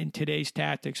not, in today's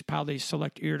tactics, probably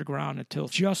select ear to ground until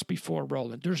just before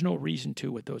rolling. There's no reason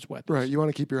to with those weapons. Right. You want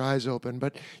to keep your eyes open.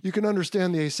 But you can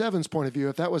understand the A7's point of view.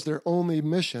 If that was their only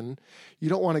mission, you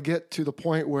don't want to get to the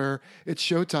point where it's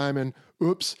showtime and,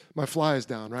 oops, my fly is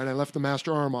down, right? I left the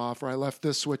master arm off, or I left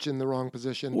this switch in the wrong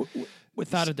position.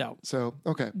 Without a doubt. So,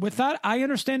 okay. I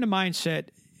understand the mindset.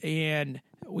 And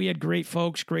we had great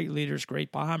folks, great leaders,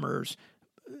 great bombers.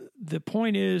 The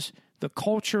point is the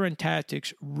culture and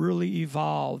tactics really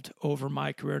evolved over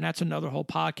my career. And that's another whole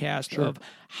podcast of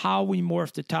how we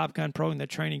morphed the Top Gun program, the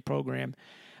training program.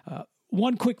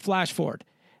 One quick flash forward.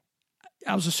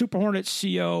 I was a Super Hornet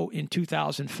CO in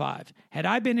 2005. Had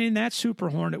I been in that Super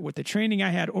Hornet with the training I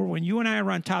had, or when you and I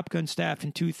were on Top Gun staff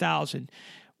in 2000,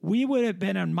 we would have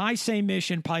been on my same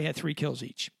mission, probably had 3 kills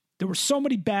each. There were so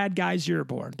many bad guys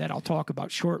airborne that I'll talk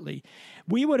about shortly.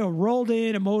 We would have rolled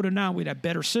in and mowed it on. We'd have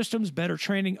better systems, better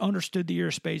training, understood the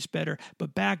airspace better.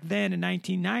 But back then in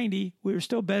 1990, we were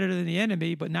still better than the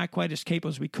enemy, but not quite as capable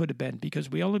as we could have been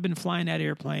because we only been flying that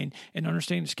airplane and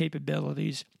understanding its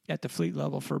capabilities at the fleet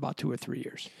level for about 2 or 3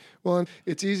 years. Well,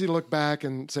 it's easy to look back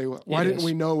and say, well, why didn't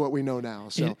we know what we know now?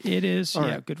 So it is. All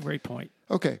yeah, right. great point.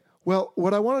 Okay. Well,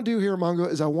 what I want to do here, Mongo,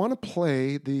 is I want to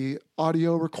play the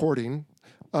audio recording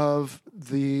of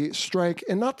the strike,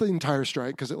 and not the entire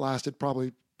strike because it lasted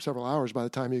probably several hours by the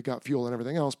time you got fuel and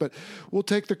everything else, but we'll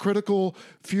take the critical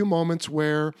few moments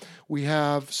where we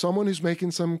have someone who's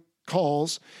making some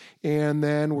calls, and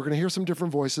then we're going to hear some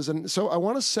different voices. And so I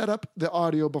want to set up the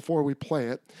audio before we play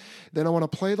it. Then I want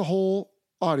to play the whole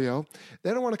audio.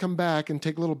 Then I want to come back and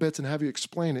take little bits and have you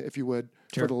explain it, if you would,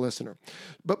 Sure. for the listener.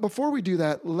 But before we do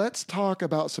that, let's talk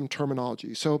about some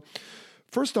terminology. So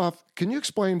first off, can you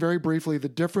explain very briefly the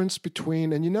difference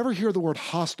between, and you never hear the word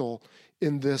hostile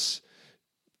in this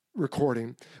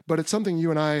recording, but it's something you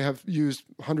and I have used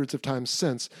hundreds of times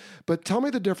since. But tell me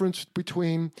the difference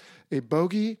between a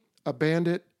bogey, a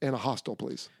bandit, and a hostile,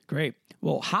 please. Great.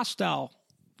 Well, hostile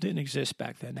didn't exist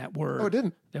back then, that word. Oh, it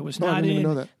didn't? That was No, I not didn't even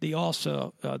know in that. the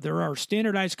ALSA. There are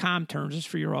standardized comm terms, just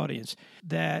for your audience,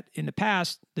 that in the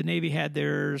past, the Navy had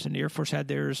theirs and the Air Force had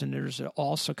theirs, and there's an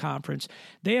ALSA conference.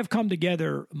 They have come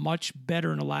together much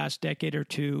better in the last decade or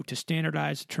two to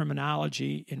standardize the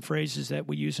terminology and phrases that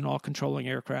we use in all controlling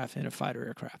aircraft and a fighter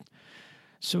aircraft.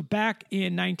 So back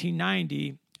in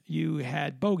 1990, you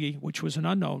had bogey, which was an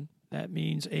unknown. That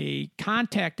means a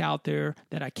contact out there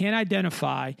that I can't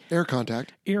identify, Air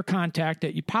contact. air contact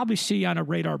that you probably see on a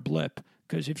radar blip,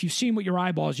 because if you've seen with your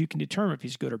eyeballs, you can determine if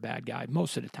he's a good or bad guy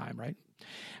most of the time, right?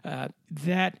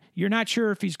 That you're not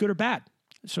sure if he's good or bad.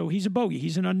 So he's a bogey.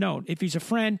 He's an unknown. If he's a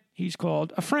friend, he's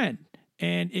called a friend.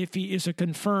 And if he is a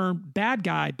confirmed bad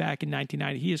guy back in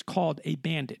 1990, he is called a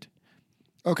bandit.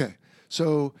 Okay.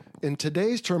 So in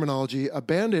today's terminology, a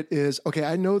bandit is, okay,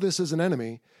 I know this is an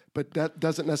enemy, but that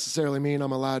doesn't necessarily mean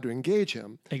I'm allowed to engage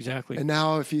him. Exactly. And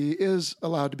now if he is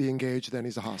allowed to be engaged, then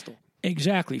he's a hostile.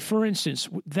 Exactly. For instance,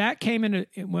 that came in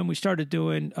when we started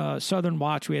doing Southern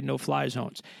Watch. We had no-fly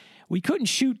zones. We couldn't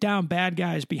shoot down bad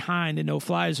guys behind the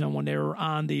no-fly zone when they were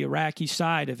on the Iraqi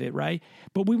side of it, right?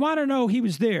 But we want to know he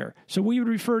was there. So we would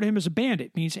refer to him as a bandit.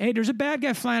 It means, hey, there's a bad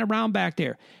guy flying around back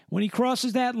there. When he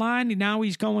crosses that line and now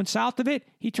he's going south of it,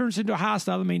 he turns into a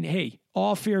hostile. I mean, hey,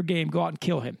 all fair game, go out and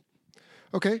kill him.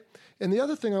 Okay. And the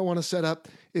other thing I want to set up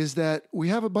is that we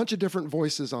have a bunch of different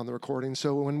voices on the recording.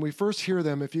 So when we first hear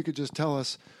them, if you could just tell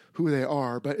us who they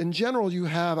are. But in general, you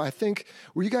have, I think,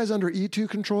 were you guys under E2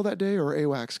 control that day or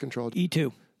AWACS control?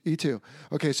 E2. E2.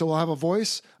 Okay, so we'll have a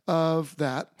voice of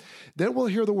that. Then we'll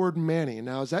hear the word Manny.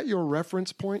 Now, is that your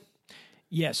reference point?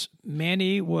 Yes.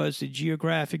 Manny was the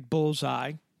geographic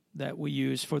bullseye that we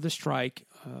use for the strike.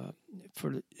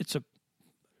 It's a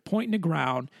point in the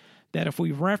ground that if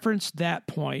we reference that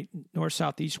point, north,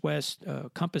 south, east, west,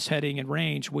 compass heading and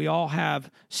range, we all have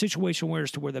situation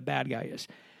awareness to where the bad guy is.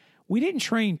 We didn't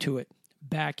train to it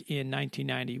back in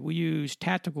 1990. We used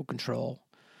tactical control,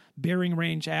 bearing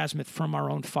range azimuth from our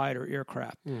own fighter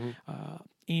aircraft.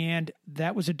 And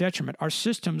that was a detriment. Our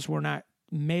systems were not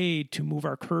made to move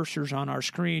our cursors on our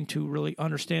screen to really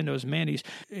understand those Mannies.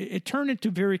 It turned into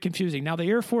very confusing. Now, the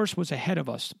Air Force was ahead of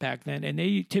us back then, and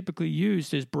they typically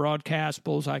used this broadcast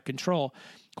bullseye control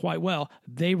quite well.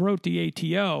 They wrote the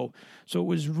ATO, so it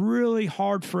was really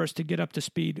hard for us to get up to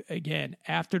speed again.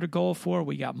 After the Gulf War,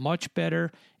 we got much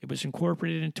better. It was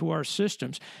incorporated into our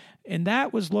systems. And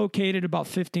that was located about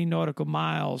 15 nautical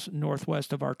miles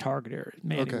northwest of our target area.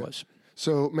 Manny was.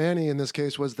 So Manny, in this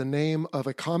case, was the name of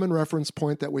a common reference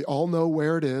point that we all know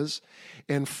where it is.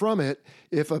 And from it,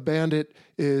 if a bandit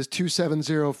is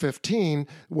 27015,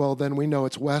 well, then we know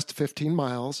it's west 15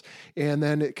 miles. And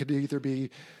then it could either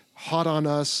be hot on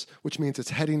us, which means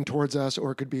it's heading towards us,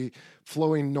 or it could be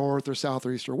flowing north or south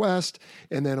or east or west.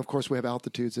 And then, of course, we have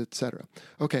altitudes, etc.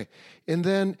 Okay. And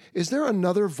then is there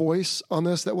another voice on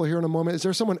this that we'll hear in a moment? Is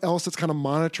there someone else that's kind of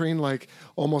monitoring, like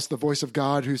almost the voice of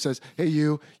God who says, hey,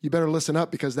 you better listen up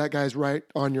because that guy's right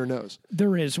on your nose?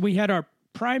 There is. We had our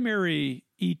primary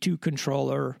E2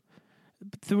 controller.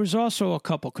 There was also a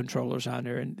couple controllers on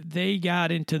there, and they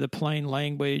got into the plain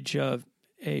language of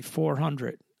a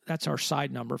 400. That's our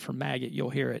side number for Maggot. You'll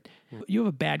hear it. You have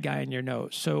a bad guy in your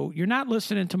nose. So you're not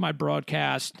listening to my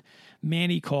broadcast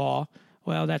Manny call.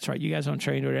 Well, that's right. You guys don't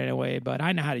train it anyway, but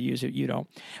I know how to use it. You don't.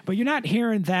 But you're not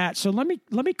hearing that. So let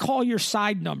me call your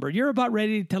side number. You're about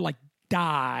ready to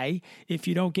die if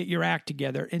you don't get your act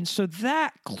together. And so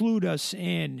that clued us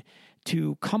in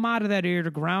to come out of that air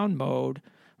to ground mode,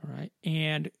 right?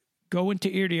 And go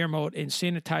into ear-to-ear mode, and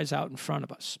sanitize out in front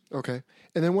of us. Okay.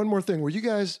 And then one more thing. Were you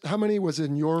guys, how many was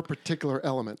in your particular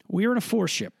element? We were in a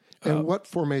 4-ship. And what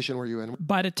formation were you in?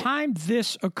 By the time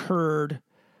this occurred,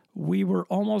 we were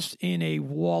almost in a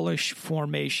wallish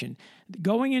formation.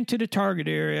 Going into the target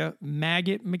area,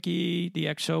 Maggott McGee, the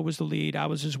XO, was the lead. I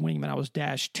was his wingman. I was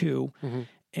dash 2. Mm-hmm.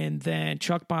 And then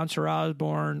Chuck Bouncer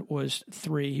Osborne was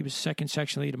 3. He was second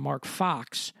section lead. And Mark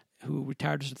Fox, who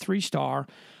retired as a 3-star,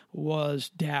 was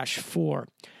dash 4.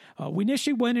 We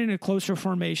initially went in a closer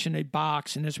formation, a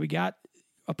box, and as we got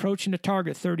approaching the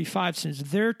target 35, since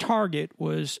their target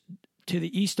was to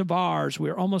the east of ours, we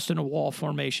were almost in a wall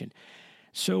formation.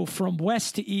 So from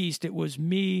west to east, it was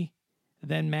me,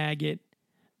 then Maggott,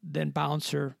 then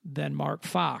Bouncer, then Mark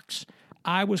Fox.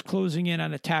 I was closing in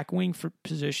on attack wing for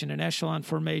position, an echelon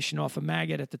formation off of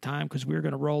Maggott at the time, because we were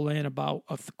going to roll in about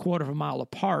a quarter of a mile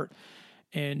apart,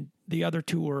 and the other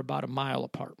two were about a mile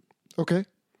apart. Okay.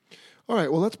 All right.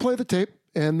 Well, let's play the tape,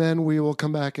 and then we will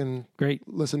come back and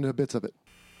listen to bits of it.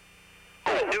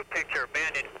 New picture,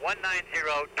 Bandit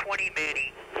 190, 20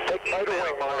 Manny. Take fighter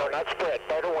wing, Margo, not spread.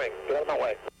 Fighter wing. Get out of my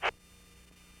way.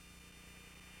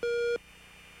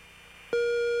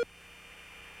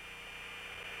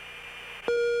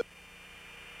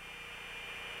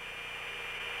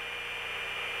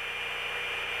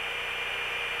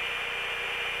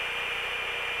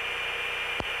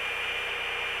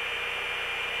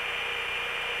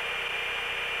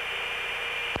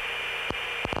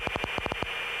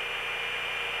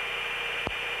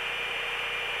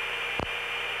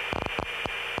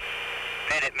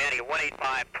 Bandit Manny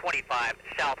 185, 25,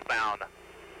 southbound.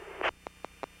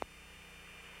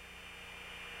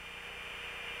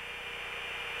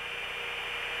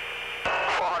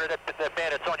 The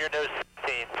Bandit's on your nose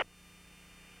 16.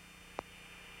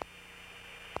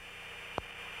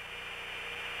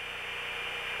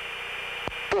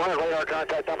 Radar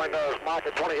contact on my nose, Mach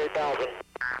at 28,000.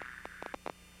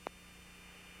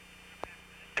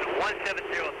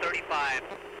 17035.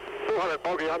 200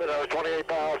 bogey on the nose,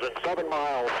 28,000, 7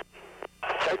 miles.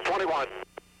 Take 21.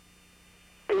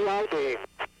 EID.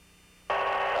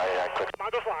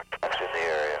 Margo's locked. That's in the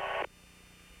area.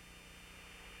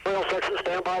 Rail section,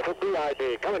 stand by for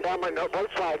BID. Coming down my nose,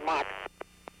 both side, Mach.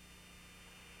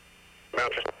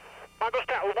 Bouncer. Margo's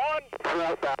down, 1.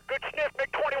 Throughout that. Good sniff,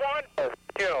 MiG-21.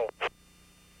 Kill.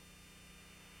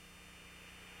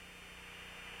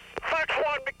 Fox 1,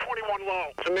 MiG-21 low.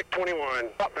 It's a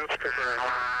MiG-21. Up, bouncer confirmed.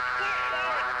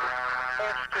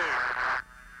 Fox 2.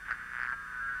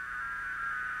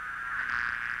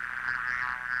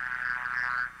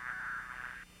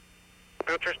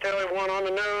 Bouncers Tally 1 on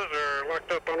the nose or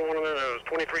locked up on one on the nose.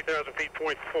 23,000 feet,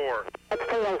 point 4. That's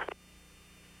close.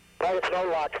 Pilots no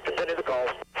lock. Continue the calls.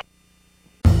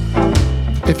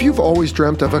 If you've always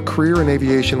dreamt of a career in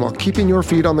aviation while keeping your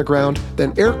feet on the ground,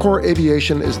 then Air Corps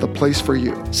Aviation is the place for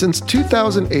you. Since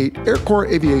 2008, Air Corps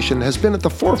Aviation has been at the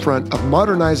forefront of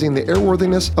modernizing the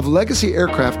airworthiness of legacy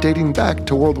aircraft dating back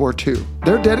to World War II.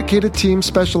 Their dedicated team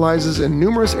specializes in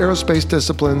numerous aerospace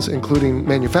disciplines, including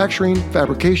manufacturing,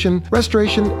 fabrication,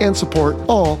 restoration, and support,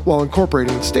 all while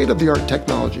incorporating state-of-the-art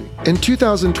technology. In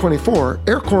 2024,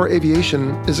 Air Corps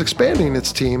Aviation is expanding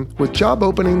its team with job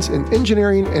openings in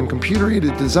engineering and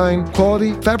computer-aided design,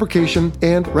 quality, fabrication,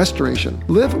 and restoration.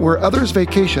 Live where others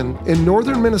vacation in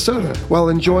northern Minnesota while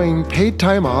enjoying paid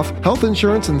time off, health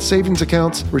insurance and savings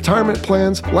accounts, retirement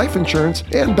plans, life insurance,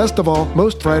 and best of all,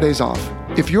 most Fridays off.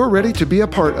 If you're ready to be a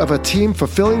part of a team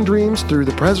fulfilling dreams through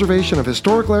the preservation of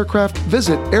historical aircraft,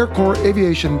 visit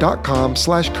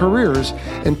aircorpsaviation.com/careers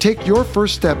and take your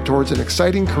first step towards an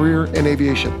exciting career in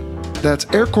aviation. That's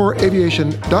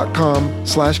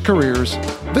aircorpsaviation.com/careers.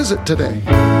 Visit today.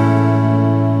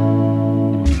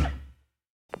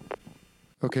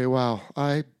 Okay, wow.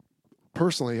 I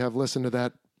personally have listened to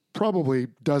that probably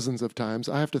dozens of times.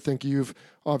 I have to think you've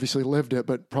obviously lived it,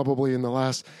 but probably in the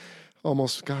last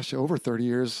almost, over 30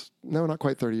 years. No, not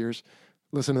quite 30 years.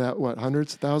 Listen to that, what,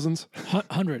 hundreds, thousands?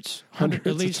 Hundreds,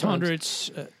 at least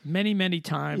hundreds. Many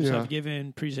times I've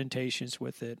given presentations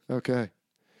with it. Okay.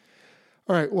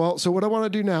 All right, well, so what I want to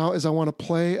do now is I want to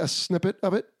play a snippet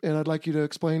of it, and I'd like you to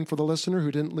explain for the listener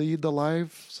who didn't lead the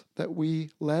lives that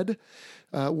we led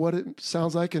what it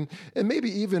sounds like, and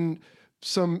maybe even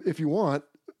some, if you want,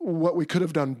 what we could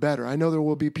have done better. I know there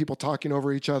will be people talking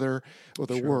over each other, or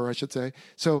there were, I should say.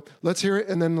 So let's hear it,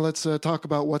 and then let's talk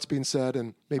about what's being said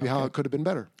and maybe how it could have been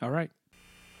better. All right.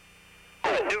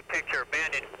 New picture,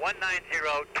 Bandit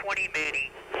 190, 20 Manny.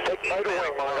 Take fighter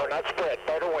wing, Margo, not spread.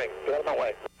 Fighter wing. Get out of my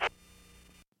way.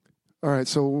 All right,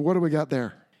 so what do we got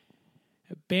there?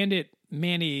 Bandit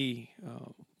Manny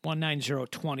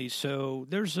 19020. So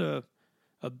there's a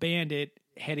a bandit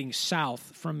heading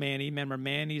south from Manny. Remember,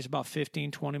 Manny is about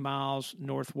 15, 20 miles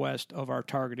northwest of our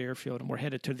target airfield, and we're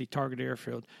headed to the target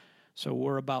airfield. So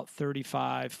we're about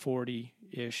 35,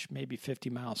 40-ish, maybe 50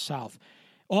 miles south.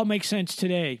 All makes sense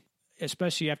today,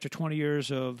 especially after 20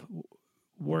 years of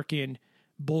working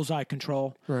bullseye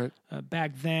control. Right.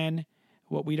 Back then,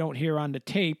 what we don't hear on the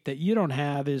tape that you don't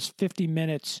have is 50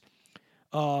 minutes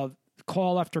of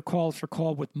call after call after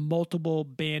call with multiple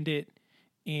bandit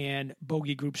and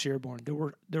bogey groups airborne.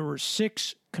 There were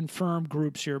 6 confirmed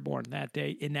groups airborne that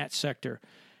day in that sector,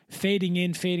 fading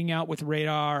in, fading out with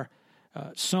radar.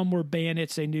 Some were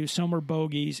bandits, they knew, some were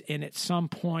bogeys, and at some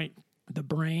point the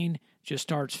brain just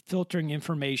starts filtering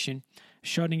information,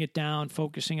 shutting it down,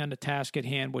 focusing on the task at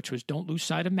hand, which was don't lose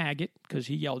sight of Maggot, because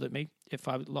he yelled at me if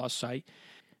I lost sight.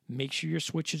 Make sure your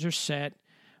switches are set.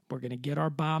 We're going to get our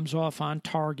bombs off on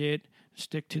target,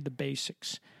 stick to the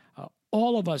basics.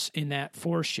 All of us in that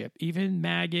force ship, even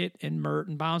Maggot and Mert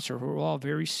and Bouncer, who were all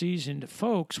very seasoned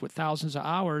folks with thousands of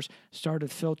hours,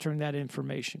 started filtering that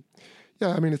information. Yeah,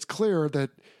 I mean, it's clear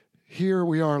that here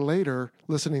we are later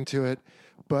listening to it,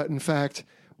 but in fact,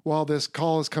 while this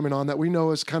call is coming on that we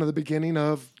know is kind of the beginning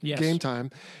of game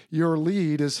time, your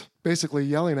lead is basically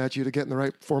yelling at you to get in the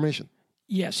right formation.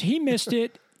 Yes, he missed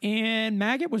it, and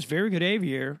Maggot was very good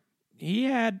aviator. He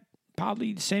had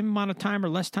probably the same amount of time or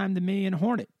less time than me in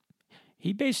Hornet.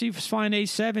 He basically was flying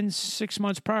A7 6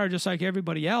 months prior, just like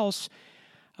everybody else.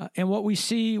 And what we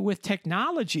see with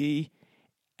technology,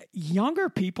 younger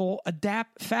people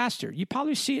adapt faster. You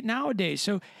probably see it nowadays.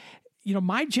 So,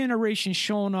 my generation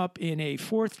showing up in a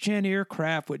 4th-gen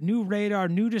aircraft with new radar,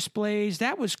 new displays,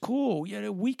 that was cool.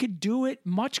 We could do it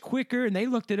much quicker, and they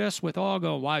looked at us with awe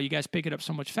going, wow, you guys pick it up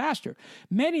so much faster.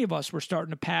 Many of us were starting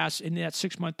to pass in that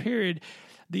 6-month period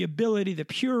the ability, the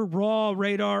pure raw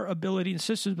radar ability and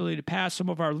systems ability to pass some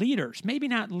of our leaders, maybe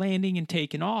not landing and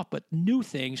taking off, but new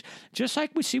things, just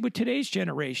like we see with today's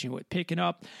generation with picking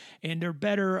up. And they're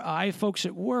better. I have folks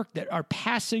at work that are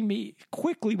passing me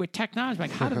quickly with technology.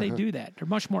 Like, how do they do that? They're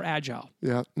much more agile.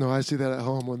 Yeah, no, I see that at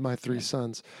home with my 3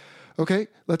 sons. Okay,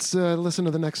 let's listen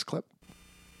to the next clip.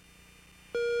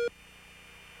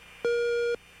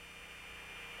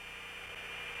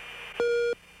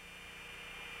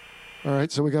 All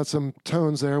right, so we got some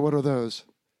tones there. What are those?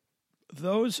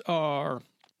 Those are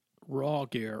raw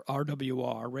gear,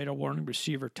 RWR, radar warning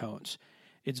receiver tones.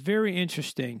 It's very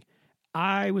interesting.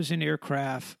 I was in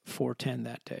aircraft 410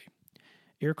 that day.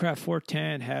 Aircraft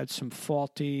 410 had some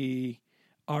faulty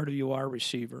RWR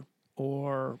receiver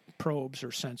or probes or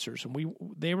sensors, and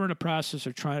they were in the process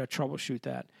of trying to troubleshoot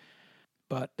that.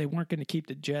 But they weren't going to keep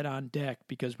the jet on deck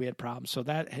because we had problems. So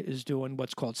that is doing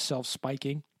what's called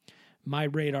self-spiking. My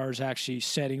radar is actually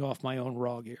setting off my own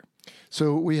raw gear.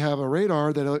 So we have a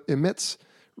radar that emits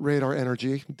radar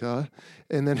energy,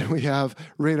 and then we have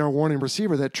radar warning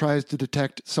receiver that tries to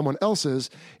detect someone else's,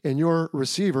 and your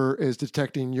receiver is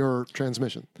detecting your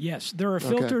transmission. Yes, there are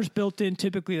filters built in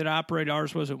typically that operate.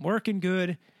 Ours wasn't working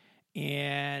good,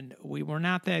 and we were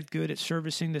not that good at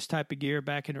servicing this type of gear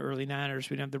back in the early 90s.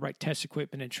 We didn't have the right test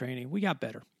equipment and training. We got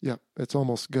better. Yeah, it's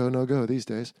almost go, no go these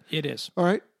days. It is. All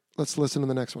right. Let's listen to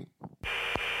the next one.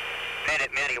 Bandit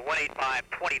Manny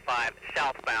 18525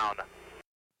 southbound.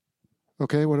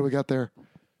 Okay, what do we got there?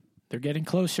 They're getting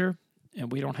closer,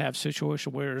 and we don't have situational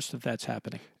awareness that that's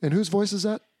happening. And whose voice is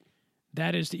that?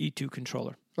 That is the E2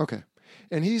 controller. Okay.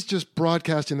 And he's just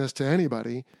broadcasting this to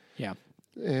anybody. Yeah.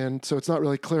 And so it's not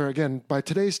really clear. Again, by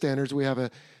today's standards, we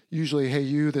have usually, hey,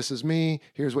 you, this is me.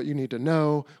 Here's what you need to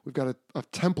know. We've got a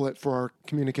template for our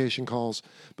communication calls.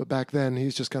 But back then,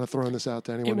 he's just kind of throwing this out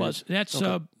to anyone. It was. That's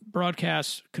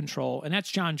broadcast control. And that's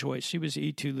John Joyce. He was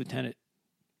the E2 lieutenant.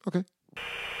 Okay.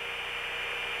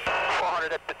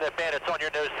 400, the bandit's on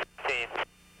your nose 15.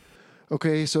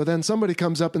 Okay, so then somebody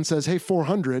comes up and says, hey,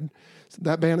 400,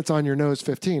 that bandit's on your nose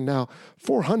 15. Now,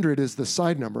 400 is the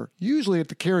side number. Usually at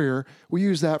the carrier, we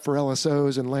use that for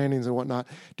LSOs and landings and whatnot.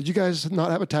 Did you guys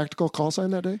not have a tactical call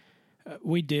sign that day?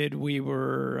 We did. We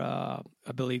were,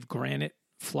 I believe, Granite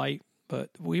flight, but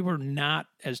we were not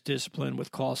as disciplined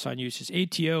with call sign uses.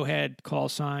 ATO had call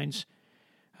signs.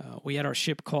 We had our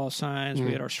ship call signs.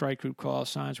 We had our strike group call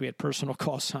signs. We had personal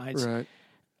call signs. Right.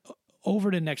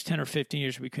 Over the next 10 or 15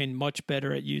 years, we became much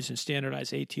better at using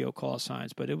standardized ATO call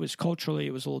signs, but it was culturally,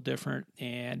 it was a little different,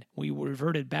 and we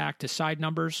reverted back to side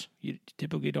numbers. You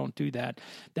typically don't do that.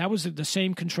 That was the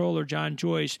same controller, John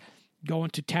Joyce, going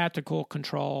to tactical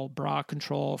control, bra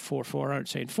control for 400,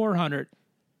 saying 400,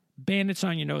 bandits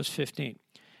on your nose 15.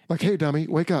 Like, hey, dummy,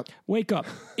 wake up. Wake up.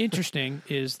 Interesting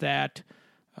is that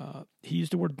he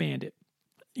used the word bandit,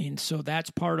 and so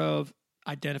that's part of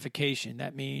identification.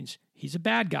 That means he's a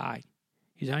bad guy.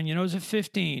 He's on your nose at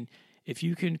 15. If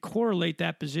you can correlate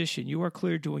that position, you are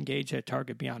cleared to engage that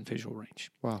target beyond visual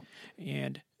range. Wow.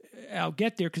 And I'll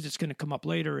get there because it's going to come up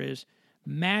later, is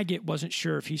Maggot wasn't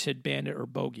sure if he said bandit or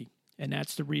bogey. And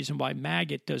that's the reason why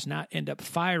Maggot does not end up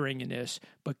firing in this,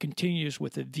 but continues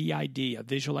with a VID, a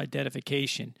visual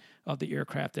identification of the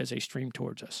aircraft as they stream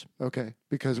towards us. Okay,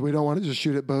 because we don't want to just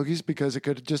shoot at bogeys because it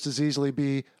could just as easily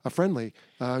be a friendly.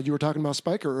 You were talking about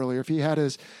Spiker earlier. If he had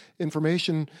his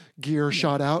information gear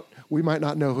shot out, we might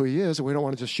not know who he is, and we don't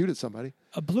want to just shoot at somebody.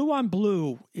 A blue on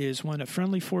blue is when a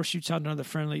friendly force shoots out another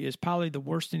friendly is probably the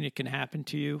worst thing that can happen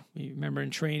to you. You remember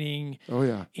in training? Oh,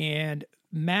 yeah. And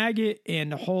Maggot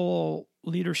and the whole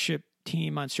leadership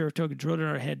team on Saratoga drilled in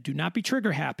our head, do not be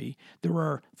trigger happy. There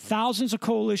were thousands of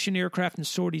coalition aircraft and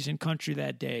sorties in country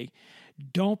that day.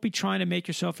 Don't be trying to make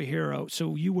yourself a hero.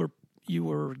 So you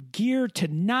were geared to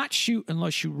not shoot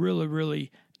unless you really,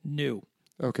 really knew.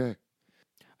 Okay.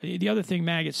 The other thing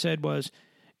Maggot said was,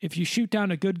 if you shoot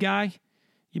down a good guy,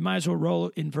 you might as well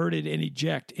roll inverted and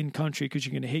eject in country because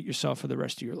you're going to hate yourself for the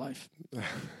rest of your life.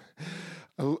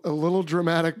 A little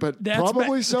dramatic, but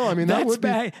probably so. I mean,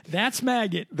 that's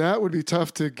Maggot. That would be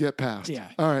tough to get past. Yeah.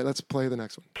 All right, let's play the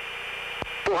next one.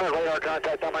 200 radar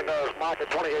contact on my nose, Mach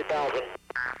at 28,000.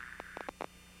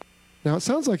 Now, it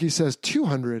sounds like he says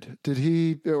 200. Did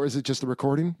he, or is it just the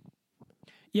recording?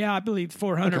 Yeah, I believe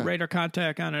 400 Okay. radar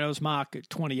contact on a nose Mach at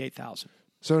 28,000.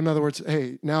 So in other words,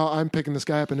 hey, now I'm picking this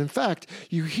guy up. And in fact,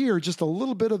 you hear just a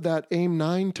little bit of that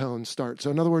AIM-9 tone start.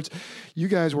 So in other words, you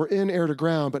guys were in air to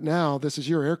ground, but now this is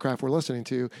your aircraft we're listening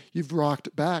to. You've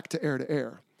rocked back to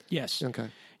air. Yes. Okay.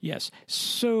 Yes.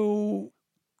 So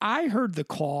I heard the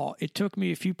call. It took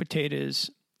me a few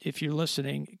potatoes, if you're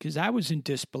listening, because I was in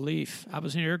disbelief. I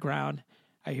was in air ground.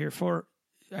 I hear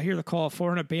the call,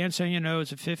 400 band saying your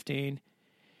nose at 15.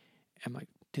 I'm like,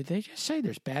 did they just say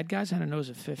there's bad guys on a nose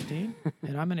of 15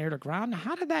 and I'm in air to ground?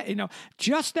 How did that,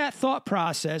 just that thought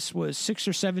process was 6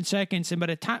 or 7 seconds. And by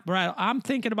the time I'm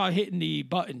thinking about hitting the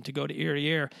button to go to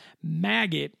air,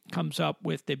 Maggot comes up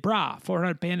with the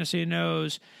 400 Panacea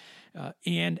nose.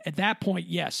 And at that point,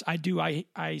 yes, I do.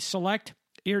 I select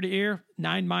air to air,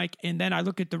 9 mic, and then I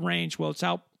look at the range. Well, it's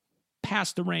out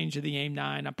past the range of the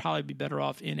AIM-9. I'd probably be better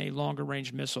off in a longer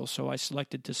range missile. So I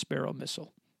selected the Sparrow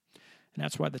missile. And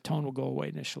that's why the tone will go away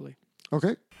initially.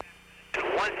 Okay.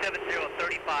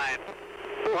 17035.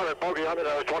 200 bogey on the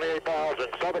nose, 28,000,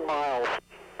 7 miles.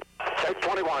 Take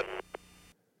 21.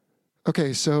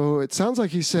 Okay, so it sounds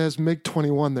like he says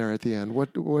MiG-21 there at the end.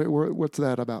 What's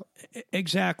that about?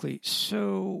 Exactly.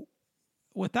 So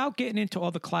without getting into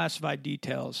all the classified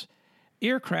details,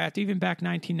 aircraft, even back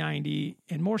 1990,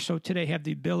 and more so today, have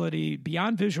the ability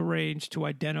beyond visual range to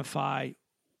identify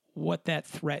what that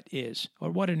threat is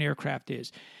or what an aircraft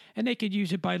is. And they could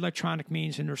use it by electronic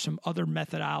means, and there's some other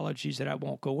methodologies that I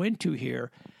won't go into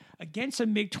here. Against a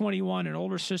MiG-21, an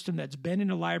older system that's been in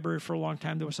the library for a long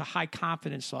time, there was a high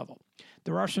confidence level.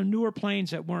 There are some newer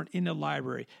planes that weren't in the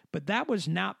library, but that was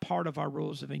not part of our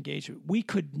rules of engagement. We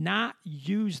could not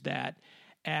use that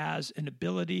as an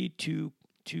ability to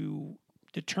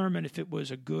determine if it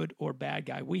was a good or bad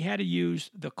guy. We had to use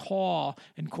the call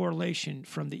and correlation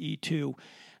from the E2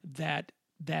 that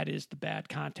is the bad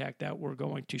contact that we're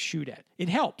going to shoot at. It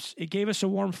helps. It gave us a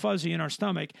warm fuzzy in our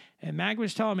stomach. And Mag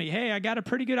was telling me, hey, I got a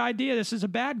pretty good idea. This is a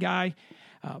bad guy.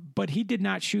 But he did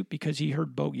not shoot because he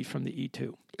heard bogey from the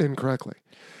E2.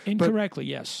 Incorrectly.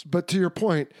 Yes. But to your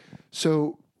point,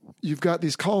 so you've got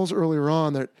these calls earlier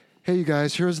on that, hey, you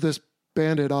guys, here's this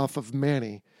bandit off of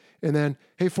Manny. And then,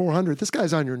 hey, 400, this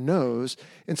guy's on your nose.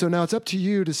 And so now it's up to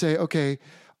you to say, okay,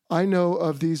 I know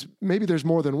of these, maybe there's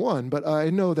more than one, but I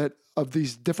know that of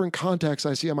these different contacts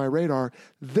I see on my radar,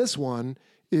 this one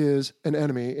is an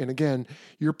enemy. And again,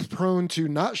 you're prone to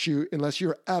not shoot unless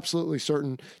you're absolutely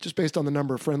certain, just based on the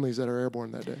number of friendlies that are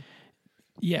airborne that day.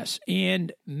 Yes,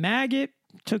 and Maggot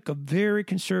took a very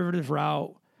conservative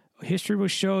route. History will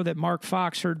show that Mark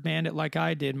Fox heard bandit like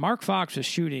I did. Mark Fox was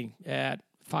shooting at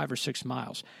 5 or 6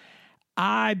 miles.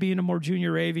 I, being a more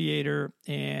junior aviator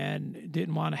and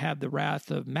didn't want to have the wrath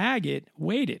of Maggot,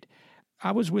 waited.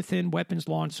 I was within weapons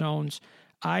launch zones.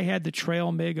 I had the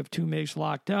trail MiG of 2 MiGs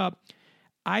locked up.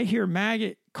 I hear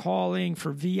Maggot calling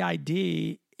for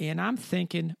VID, and I'm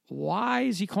thinking, why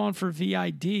is he calling for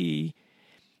VID?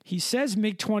 He says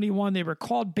MiG-21, they were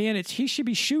called bandits. He should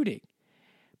be shooting,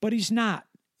 but he's not.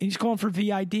 He's calling for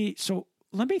VID. So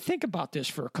let me think about this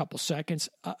for a couple seconds.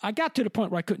 I got to the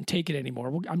point where I couldn't take it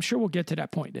anymore. I'm sure we'll get to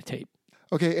that point in the tape.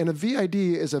 Okay, and a VID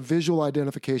is a visual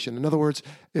identification. In other words,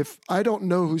 if I don't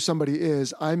know who somebody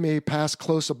is, I may pass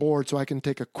close aboard so I can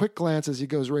take a quick glance as he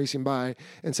goes racing by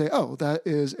and say, oh, that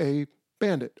is a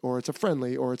bandit, or it's a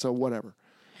friendly, or it's a whatever.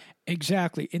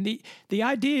 Exactly. And the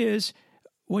idea is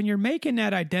when you're making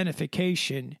that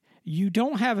identification, you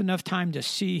don't have enough time to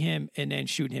see him and then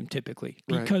shoot him typically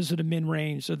because of the min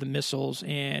range of the missiles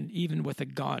and even with a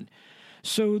gun.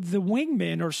 So the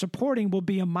wingman or supporting will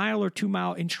be a mile or 2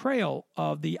 mile in trail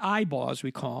of the eyeball, as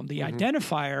we call him, the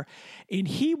identifier, and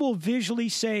he will visually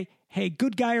say, hey,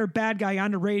 good guy or bad guy on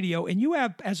the radio, and you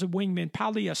have, as a wingman,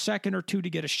 probably a second or two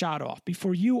to get a shot off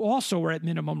before you also are at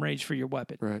minimum range for your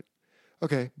weapon. Right.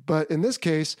 Okay, but in this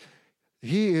case,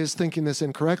 he is thinking this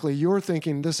incorrectly. You're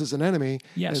thinking this is an enemy.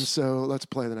 Yes. And so let's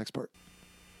play the next part.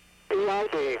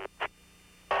 BID.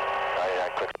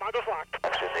 Mongo's locked.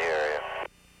 That's in the area.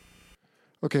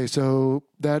 Okay, so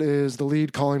that is the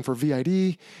lead calling for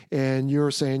VID, and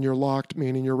you're saying you're locked,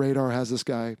 meaning your radar has this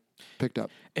guy picked up.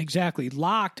 Exactly.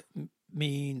 Locked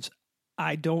means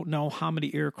I don't know how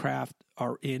many aircraft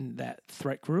are in that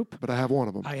threat group. But I have one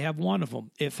of them. I have one of them.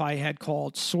 If I had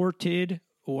called sorted,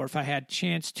 or if I had a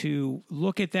chance to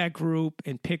look at that group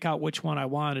and pick out which one I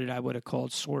wanted, I would have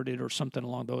called sorted or something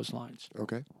along those lines.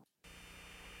 Okay.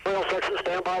 Trail section,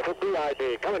 stand by for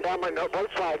BID. Coming down my boat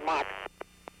side, Mach.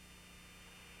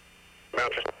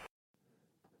 Mountain.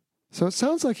 So it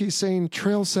sounds like he's saying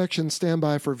trail section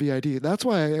standby for VID. That's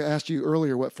why I asked you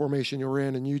earlier what formation you were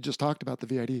in, and you just talked about the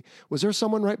VID. Was there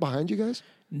someone right behind you guys?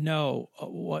 No.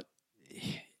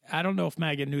 I don't know if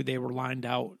Maggot knew they were lined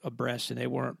out abreast, and they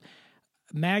weren't.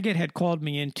 Maggot had called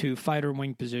me into fighter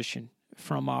wing position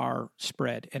from our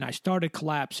spread, and I started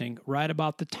collapsing right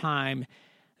about the time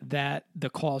that the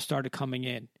call started coming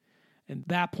in. At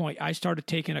that point, I started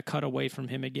taking a cut away from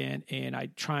him again, and I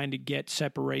trying to get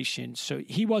separation. So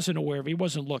he wasn't aware of it. He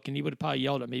wasn't looking. He would have probably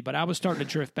yelled at me, but I was starting to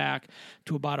drift back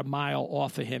to about a mile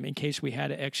off of him in case we had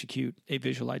to execute a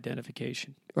visual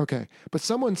identification. Okay. But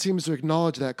someone seems to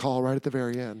acknowledge that call right at the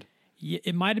very end. Yeah,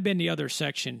 it might have been the other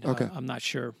section. Okay. I'm not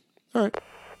sure. All right.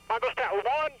 Mongo's down.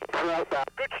 One.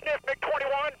 Good sniff,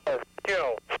 MiG-21.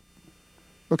 Kill.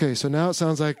 Okay, so now it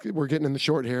sounds like we're getting in the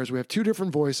short hairs. We have two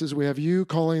different voices. We have you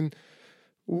calling.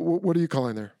 What are you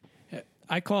calling there?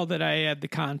 I called that I had the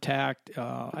contact.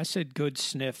 I said good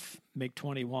sniff,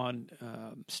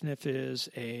 MiG-21. Sniff is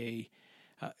a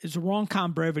wrong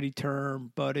com brevity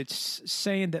term, but it's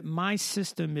saying that my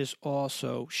system is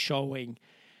also showing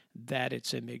that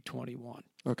it's a MiG-21.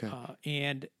 Okay.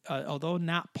 And although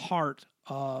not part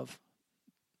of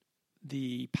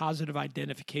the positive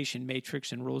identification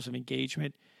matrix and rules of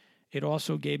engagement, it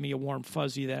also gave me a warm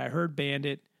fuzzy that I heard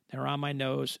bandit, they're on my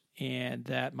nose, and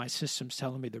that my system's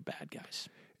telling me they're bad guys.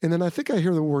 And then I think I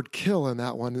hear the word kill in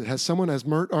that one. Has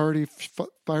Mert already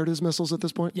fired his missiles at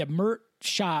this point? Yeah, Mert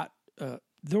shot.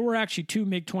 There were actually two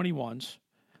MiG-21s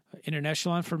in an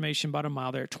echelon formation about a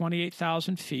mile. They're at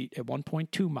 28,000 feet at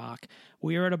 1.2 Mach.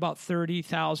 We are at about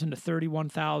 30,000 to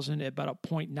 31,000 at about a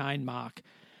 0.9 Mach.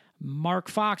 Mark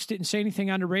Fox didn't say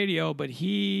anything on the radio, but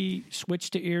he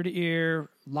switched to ear,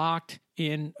 locked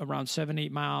in around 7-8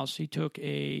 miles. He took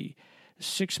a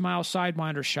 6-mile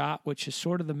Sidewinder shot, which is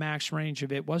sort of the max range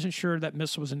of it. Wasn't sure that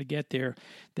missile was going to get there.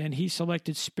 Then he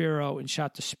selected Spiro and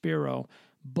shot the Spiro.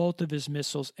 Both of his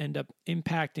missiles end up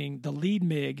impacting the lead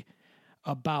MiG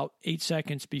about 8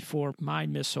 seconds before my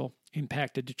missile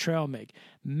impacted the trail MiG.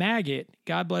 Maggot,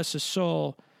 God bless his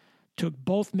soul, took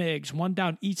both MiGs, one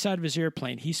down each side of his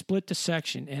airplane. He split the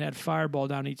section and had fireball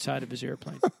down each side of his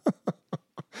airplane.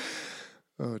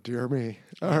 Oh, dear me.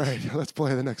 All right, let's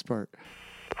play the next part.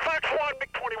 Fox 1,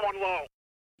 MiG-21 low.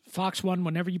 Fox 1,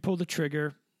 whenever you pull the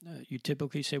trigger, you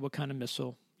typically say what kind of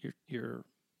missile you're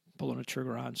pulling a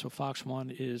trigger on. So Fox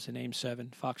 1 is an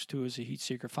AIM-7. Fox 2 is a heat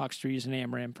seeker. Fox 3 is an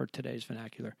AMRAAM for today's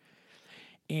vernacular.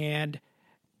 And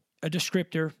a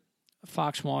descriptor,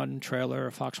 Fox 1 trailer,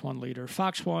 Fox 1 leader.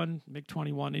 Fox 1,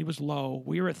 MiG-21, he was low.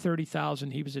 We were at 30,000.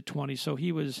 He was at 20, so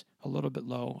he was a little bit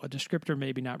low. A descriptor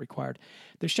maybe not required.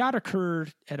 The shot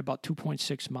occurred at about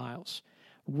 2.6 miles,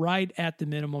 right at the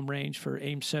minimum range for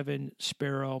AIM-7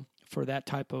 Sparrow for that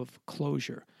type of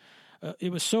closure.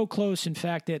 It was so close, in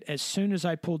fact, that as soon as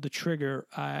I pulled the trigger,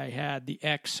 I had the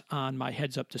X on my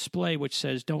heads-up display, which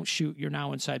says, don't shoot, you're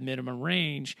now inside minimum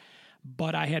range.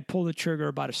 But I had pulled the trigger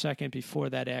about a second before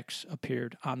that X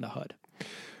appeared on the HUD.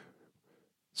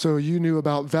 So you knew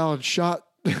about valid shot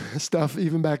stuff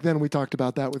even back then. We talked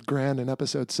about that with Grant in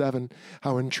episode 7,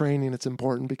 how in training it's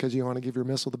important because you want to give your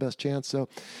missile the best chance. So,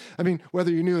 I mean,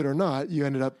 whether you knew it or not, you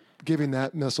ended up giving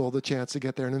that missile the chance to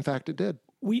get there. And in fact, it did.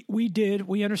 We did.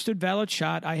 We understood valid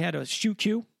shot. I had a shoot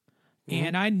cue.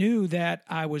 And I knew that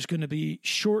I was going to be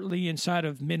shortly inside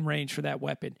of min range for that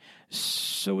weapon.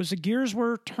 So as the gears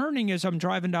were turning as I'm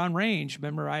driving down range,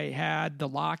 remember I had the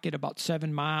lock at about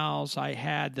 7 miles. I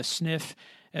had the sniff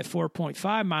at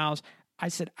 4.5 miles. I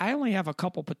said, I only have a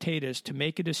couple potatoes to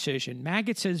make a decision.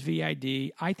 Maggott says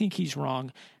VID. I think he's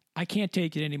wrong. I can't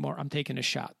take it anymore. I'm taking a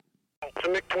shot. To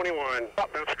MiG-21.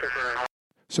 That's confirmed.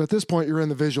 So at this point, you're in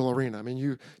the visual arena. I mean,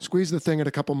 you squeeze the thing at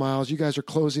a couple miles. You guys are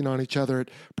closing on each other at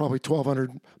probably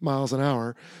 1,200 miles an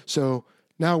hour. So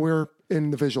now we're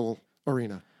in the visual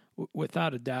arena.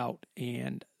 Without a doubt.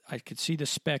 And I could see the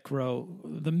spec row.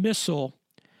 The missile,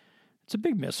 it's a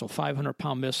big missile,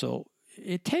 500-pound missile.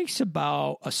 It takes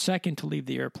about a second to leave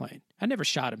the airplane. I never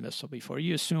shot a missile before.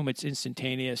 You assume it's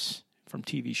instantaneous from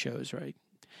TV shows, right?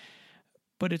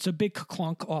 But it's a big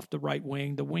clunk off the right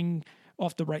wing. The wing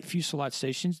off the right fuselage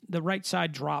station. The right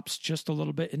side drops just a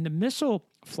little bit, and the missile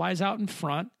flies out in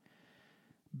front,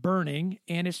 burning,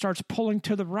 and it starts pulling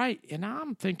to the right. And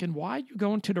I'm thinking, why are you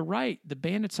going to the right? The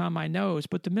bandit's on my nose,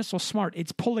 but the missile's smart.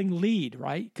 It's pulling lead,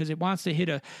 right? Because it wants to hit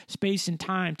a space and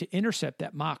time to intercept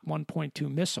that Mach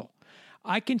 1.2 missile.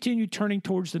 I continue turning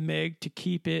towards the MiG to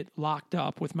keep it locked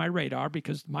up with my radar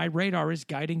because my radar is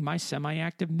guiding my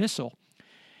semi-active missile.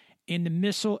 And the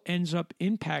missile ends up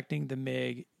impacting the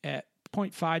MiG at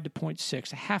 0.5 to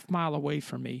 0.6, a half mile away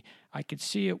from me. I could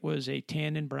see it was a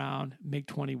tan and brown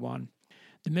MiG-21.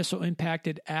 The missile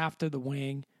impacted after the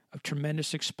wing, a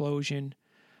tremendous explosion.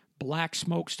 Black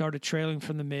smoke started trailing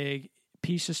from the MiG.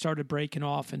 Pieces started breaking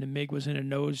off, and the MiG was in a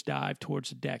nosedive towards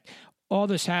the deck. All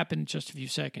this happened in just a few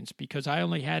seconds because I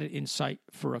only had it in sight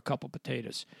for a couple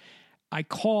potatoes. I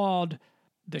called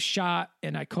the shot,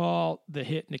 and I called the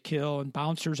hit and the kill, and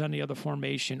bouncers on the other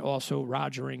formation also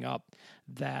rogering up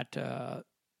that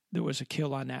there was a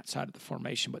kill on that side of the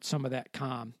formation, but some of that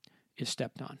comm is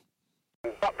stepped on.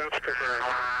 That's confirmed.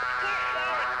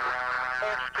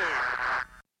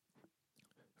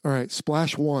 All right,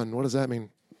 splash one. What does that mean?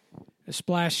 A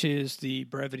splash is the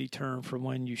brevity term for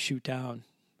when you shoot down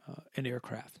an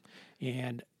aircraft.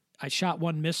 And I shot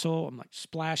one missile. I'm like,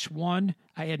 splash one.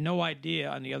 I had no idea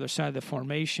on the other side of the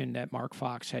formation that Mark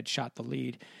Fox had shot the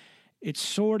lead. It's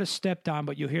sort of stepped on,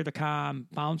 but you'll hear the comm.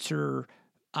 Bouncer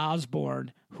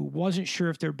Osborne, who wasn't sure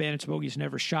if their bandits bogeys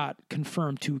never shot,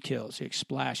 confirmed 2 kills. It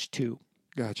splashed 2.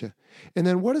 Gotcha. And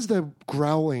then what is the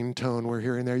growling tone we're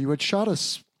hearing there? You had shot a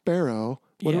Sparrow.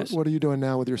 Yes. What are you doing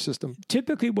now with your system?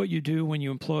 Typically what you do when you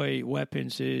employ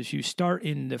weapons is you start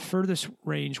in the furthest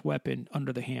range weapon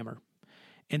under the hammer.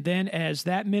 And then as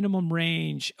that minimum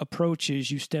range approaches,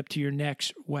 you step to your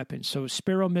next weapon. So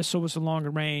Sparrow missile was a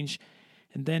longer range.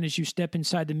 And then as you step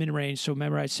inside the mid-range, so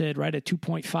remember I said right at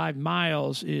 2.5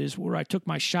 miles is where I took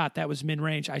my shot. That was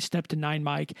mid-range. I stepped to 9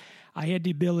 mic. I had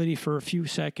the ability for a few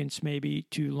seconds maybe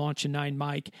to launch a 9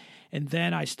 mic. And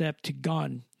then I stepped to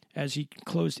gun as he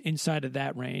closed inside of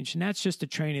that range. And that's just the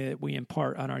training that we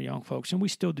impart on our young folks. And we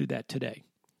still do that today.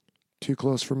 Too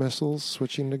close for missiles,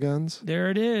 switching to guns? There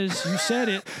it is. You said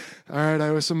it. All right, I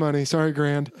owe some money. Sorry,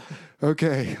 Grand.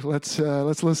 Okay, let's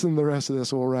listen to the rest of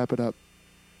this and we'll wrap it up.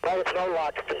 Pilots no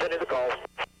lock. Continue the calls.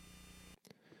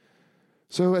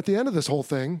 So at the end of this whole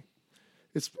thing,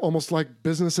 it's almost like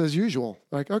business as usual.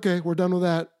 Like, okay, we're done with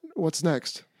that. What's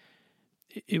next?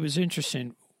 It was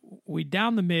interesting. We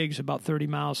downed the MiGs about 30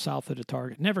 miles south of the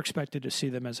target. Never expected to see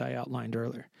them, as I outlined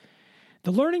earlier.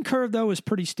 The learning curve, though, is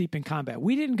pretty steep in combat.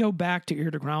 We didn't go back to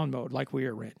ear-to-ground mode like we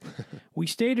were in. We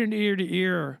stayed in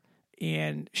ear-to-ear,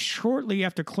 and shortly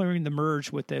after clearing the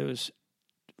merge with those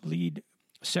lead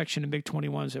section of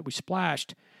MiG-21s that we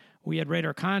splashed, we had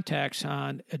radar contacts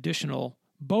on additional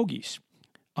bogeys,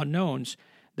 unknowns,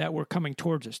 that were coming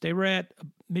towards us. They were at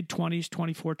mid-20s,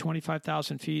 24,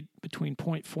 25,000 feet between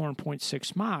 0.4 and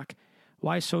 0.6 Mach.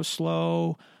 Why so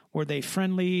slow? Were they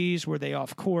friendlies? Were they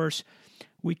off course?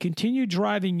 We continued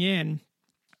driving in,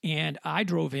 and I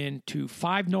drove in to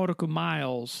 5 nautical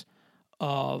miles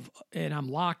of, and I'm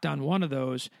locked on one of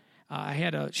those. I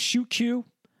had a shoot cue.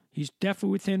 He's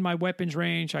definitely within my weapons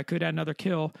range. I could add another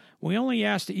kill. We only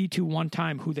asked the E2 one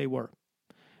time who they were.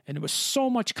 And there was so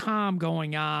much comm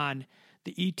going on,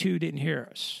 the E2 didn't hear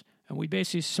us. And we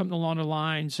basically said something along the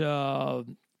lines of,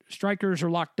 strikers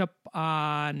are locked up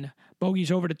on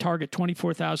bogeys over the target,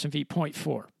 24,000 feet,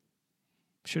 0.4.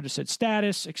 Should have said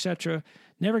status, etc.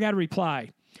 Never got a reply.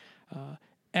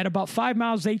 At about 5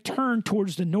 miles, they turned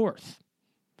towards the north.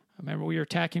 I remember we were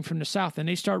attacking from the south, and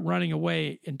they start running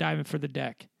away and diving for the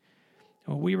deck.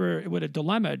 We were with a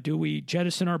dilemma. Do we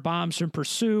jettison our bombs and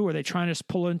pursue? Are they trying to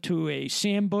pull into a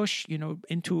sand bush,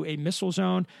 into a missile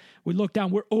zone? We look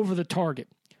down. We're over the target.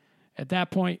 At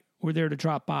that point, we're there to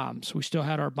drop bombs. We still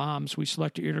had our bombs. We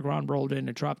selected ear-to-ground, rolled in,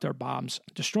 and dropped our bombs,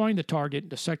 destroying the target,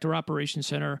 the Sector Operations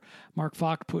Center. Mark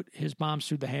Fox put his bombs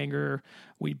through the hangar.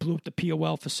 We blew up the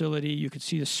POL facility. You could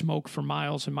see the smoke for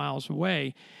miles and miles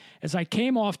away. As I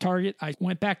came off target, I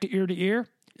went back to ear-to-ear.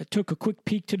 took a quick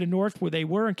peek to the north where they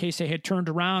were in case they had turned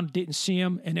around, didn't see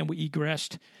them, and then we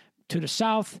egressed to the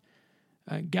south,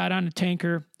 got on the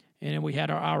tanker, and then we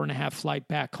had our hour-and-a-half flight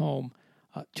back home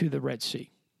to the Red Sea.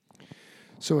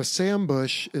 So a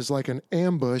SAMbush is like an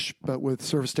ambush, but with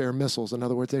surface-to-air missiles. In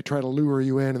other words, they try to lure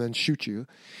you in and then shoot you.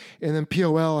 And then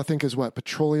POL, I think, is what?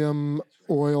 Petroleum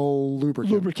oil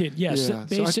lubricant. Lubricant, yes. Yeah.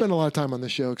 So I spend a lot of time on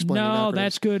this show explaining No, acronyms.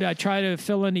 that's good. I try to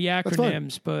fill in the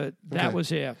acronyms, but that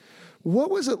was it. What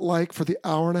was it like for the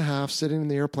hour and a half sitting in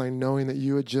the airplane knowing that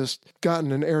you had just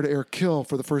gotten an air-to-air kill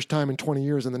for the first time in 20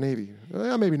 years in the Navy?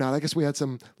 Well, maybe not. I guess we had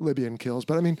some Libyan kills.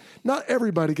 But, I mean, not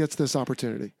everybody gets this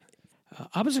opportunity.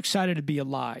 I was excited to be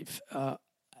alive.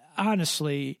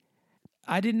 Honestly,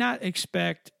 I did not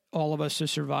expect all of us to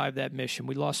survive that mission.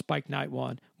 We lost Spike Night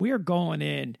 1. We are going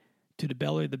in to the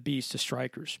belly of the beast, the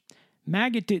strikers.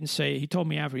 Maggott didn't say it. He told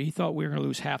me after he thought we were going to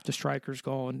lose half the strikers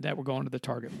that were going to the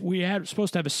target. We had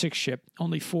supposed to have a 6 ship.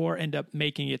 Only 4 end up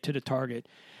making it to the target.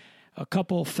 A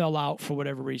couple fell out for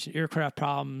whatever reason, aircraft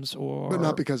problems But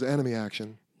not because of enemy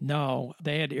action. No,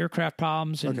 they had aircraft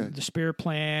problems and the spare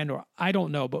plan, or I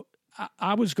don't know, but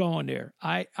I was going there.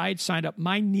 I'd signed up.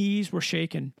 My knees were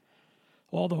shaking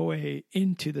all the way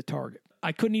into the target.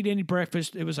 I couldn't eat any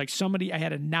breakfast. It was like I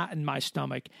had a knot in my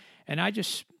stomach. And I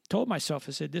just told myself,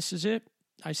 I said, this is it.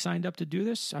 I signed up to do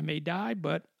this. I may die,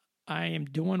 but I am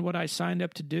doing what I signed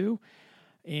up to do.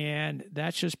 And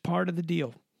that's just part of the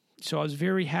deal. So I was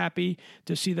very happy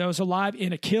to see that I was alive.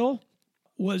 And a kill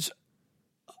was,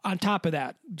 on top of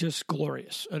that, just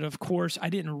glorious. And of course, I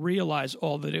didn't realize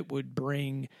all that it would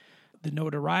bring. The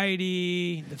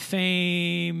notoriety, the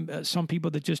fame, some people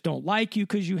that just don't like you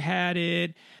because you had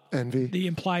it. Envy. The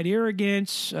implied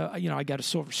arrogance. I got a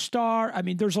silver star. I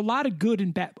mean, there's a lot of good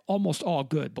and bad, almost all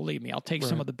good, believe me. I'll take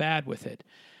some of the bad with it.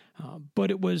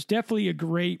 But it was definitely a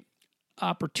great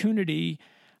opportunity.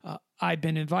 I've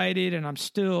been invited, and I'm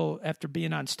still, after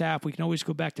being on staff, we can always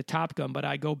go back to Top Gun, but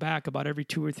I go back about every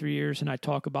 2 or 3 years, and I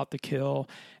talk about the kill.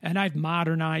 And I've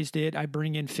modernized it. I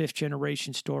bring in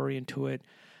 5th-generation story into it.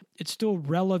 It's still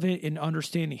relevant in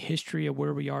understanding history of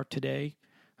where we are today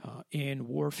in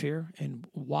warfare and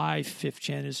why 5th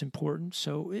gen is important.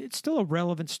 So it's still a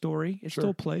relevant story. It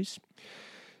still plays.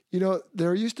 You know,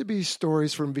 there used to be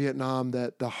stories from Vietnam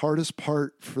that the hardest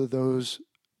part for those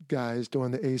guys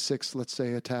doing the A6, let's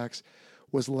say, attacks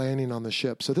was landing on the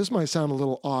ship. So this might sound a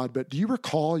little odd, but do you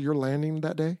recall your landing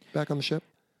that day back on the ship?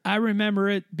 I remember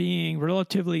it being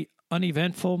relatively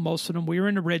uneventful, most of them. We were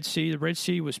in the Red Sea. The Red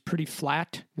Sea was pretty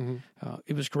flat.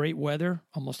 It was great weather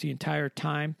almost the entire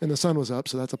time. And the sun was up,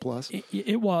 so that's a plus.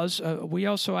 It was.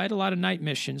 I had a lot of night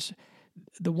missions.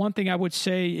 The one thing I would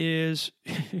say is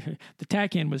the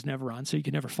TACAN was never on, so you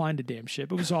could never find the damn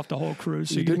ship. It was off the whole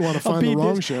cruise. So you didn't want to find the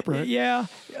wrong ship, right? Yeah.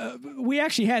 We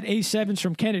actually had A-7s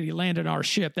from Kennedy land on our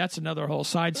ship. That's another whole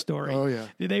side story. Oh, yeah.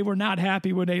 They were not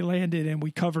happy when they landed, and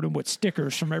we covered them with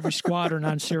stickers from every squadron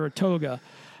on Saratoga.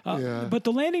 But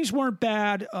the landings weren't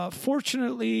bad.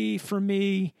 Fortunately for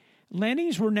me,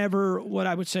 landings were never what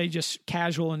I would say just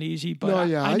casual and easy. But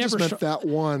I just meant that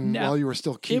one while you were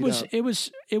still keyed up. It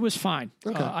was fine.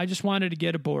 Okay. I just wanted to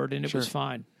get aboard, and it was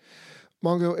fine.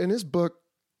 Mongo, in his book,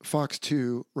 Fox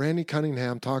 2, Randy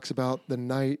Cunningham talks about the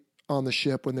night on the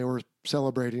ship when they were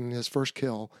celebrating his first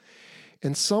kill.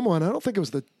 And someone, I don't think it was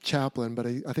the chaplain, but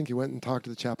I think he went and talked to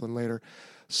the chaplain later.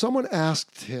 Someone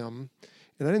asked him,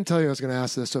 and I didn't tell you I was going to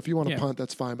ask this, so if you want to punt,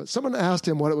 that's fine. But someone asked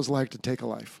him what it was like to take a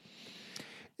life.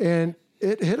 And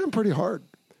it hit him pretty hard.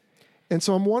 And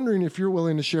so I'm wondering if you're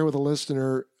willing to share with a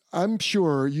listener. I'm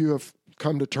sure you have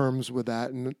come to terms with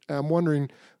that, and I'm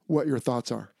wondering what your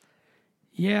thoughts are.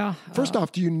 Yeah. First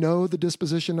off, do you know the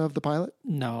disposition of the pilot?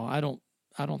 No, I don't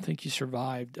think he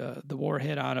survived. The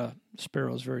warhead on a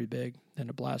Sparrow is very big, and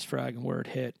a blast frag and where it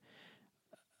hit.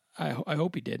 I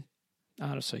hope he did,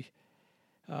 honestly.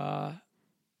 I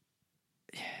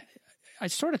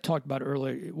sort of talked about it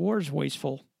earlier. War is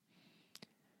wasteful.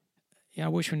 I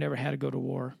wish we never had to go to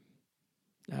war.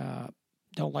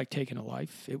 Don't like taking a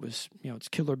life. It was, it's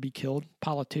kill or be killed.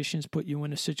 Politicians put you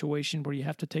in a situation where you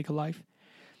have to take a life.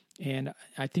 And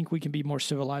I think we can be more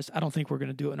civilized. I don't think we're going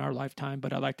to do it in our lifetime,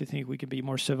 but I like to think we can be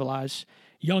more civilized.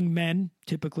 Young men,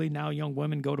 typically now young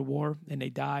women go to war and they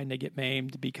die and they get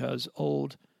maimed because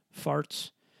old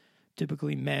farts,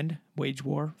 typically men, wage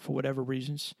war for whatever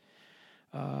reasons.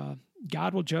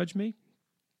 God will judge me.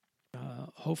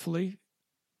 Hopefully.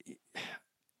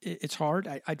 It's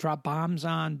hard. I dropped bombs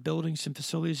on buildings and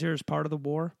facilities there as part of the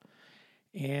war.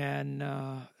 And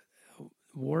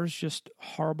war is just a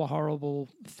horrible, horrible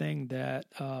thing that,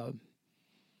 I'm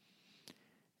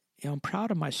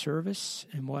proud of my service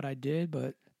and what I did,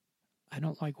 but I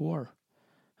don't like war.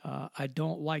 I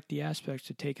don't like the aspects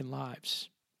of taking lives.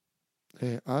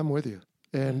 Hey, I'm with you.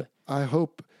 And I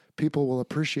hope people will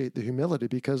appreciate the humility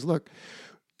because, look,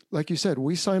 like you said,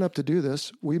 we sign up to do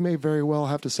this. We may very well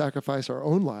have to sacrifice our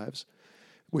own lives,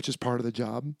 which is part of the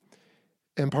job.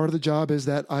 And part of the job is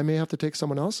that I may have to take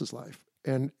someone else's life.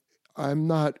 And I'm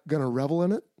not going to revel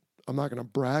in it. I'm not going to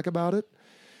brag about it.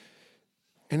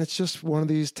 And it's just one of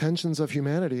these tensions of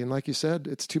humanity. And like you said,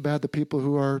 it's too bad the people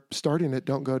who are starting it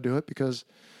don't go do it because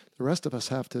the rest of us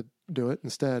have to do it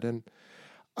instead. And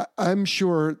I'm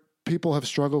sure people have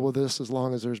struggled with this as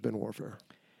long as there's been warfare.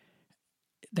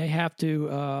 They have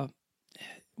to,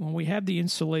 when we have the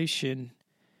insulation,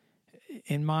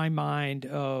 in my mind,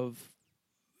 of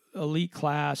elite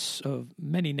class of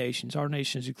many nations, our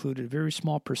nations included, a very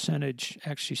small percentage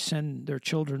actually send their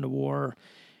children to war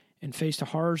and face the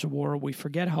horrors of war. We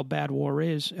forget how bad war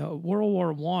is. World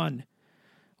War I,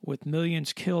 with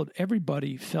millions killed,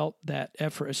 everybody felt that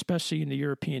effort, especially in the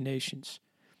European nations.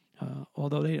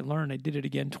 Although they didn't learn, they did it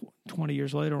again 20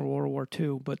 years later in World War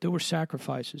II, but there were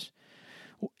sacrifices.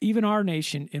 Even our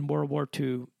nation in World War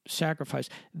II sacrificed.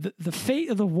 The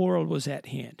fate of the world was at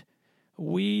hand.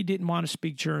 We didn't want to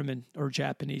speak German or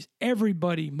Japanese.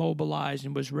 Everybody mobilized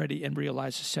and was ready and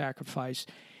realized the sacrifice.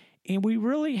 And we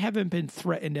really haven't been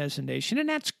threatened as a nation, and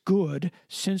that's good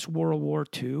since World War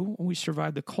II, when we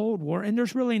survived the Cold War. And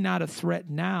there's really not a threat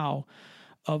now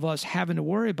of us having to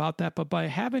worry about that. But by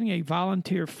having a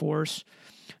volunteer force,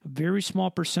 a very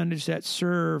small percentage that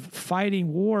serve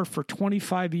fighting war for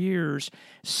 25 years,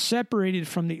 separated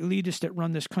from the elitists that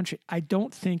run this country, I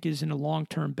don't think is in the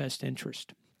long-term best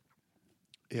interest.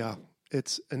 Yeah,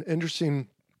 it's an interesting,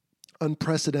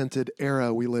 unprecedented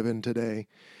era we live in today.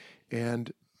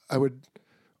 And I would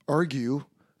argue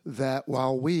that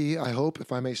while we, I hope,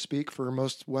 if I may speak for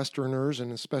most Westerners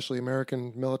and especially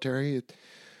American military,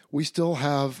 we still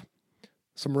have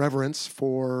some reverence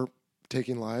for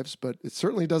taking lives, but it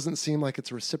certainly doesn't seem like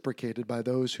it's reciprocated by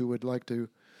those who would like to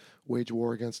wage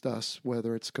war against us,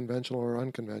 whether it's conventional or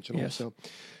unconventional. Yes. So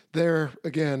there,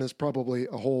 again, is probably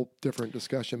a whole different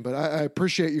discussion. But I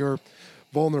appreciate your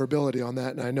vulnerability on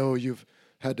that, and I know you've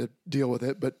had to deal with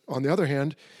it. But on the other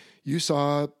hand, you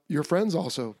saw your friends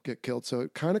also get killed, so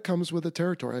it kind of comes with the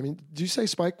territory. I mean, did you say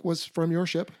Spike was from your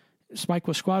ship? Spike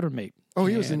was squadron mate. Oh,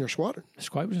 he was in your squadron?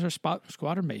 Spike was our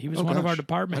squadron mate. He was one of our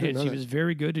department heads. He was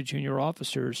very good to junior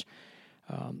officers.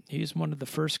 He's one of the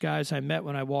first guys I met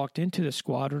when I walked into the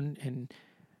squadron, and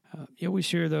you always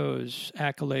hear those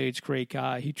accolades, great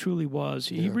guy. He truly was.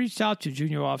 He reached out to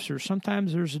junior officers.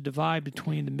 Sometimes there's a divide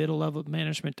between the middle-level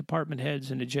management department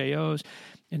heads and the JOs,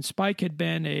 and Spike had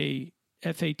been a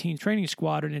F-18 training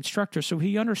squadron instructor, so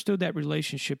he understood that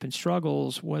relationship and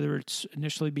struggles, whether it's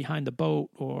initially behind the boat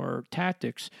or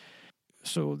tactics.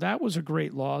 So that was a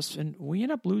great loss, and we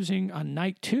ended up losing on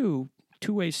night 2.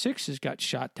 2 A6s got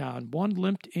shot down. One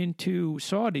limped into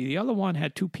Saudi. The other one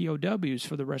had 2 POWs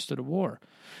for the rest of the war.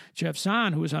 Jeff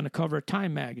Zahn, who was on the cover of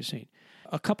Time magazine.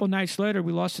 A couple nights later,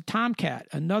 we lost a Tomcat,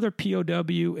 another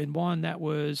POW, and one that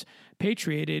was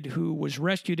patriated, who was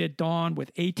rescued at dawn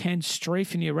with A-10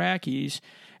 strafing the Iraqis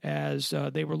as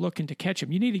they were looking to catch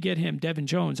him. You need to get him, Devin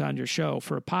Jones, on your show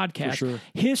for a podcast. For sure.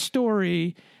 His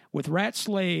story with Rat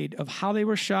Slade of how they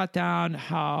were shot down,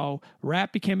 how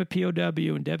Rat became a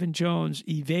POW and Devin Jones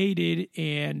evaded,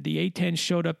 and the A-10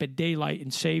 showed up at daylight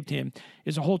and saved him,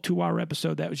 is a whole 2-hour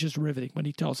episode that was just riveting when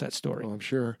he tells that story. Oh, I'm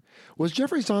sure. Was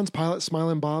Jeffrey Zahn's pilot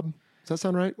Smiling Bob? Does that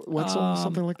sound right? Wetzel,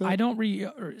 something like that? I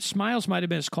don't Smiles might have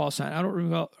been his call sign. I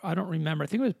don't remember. I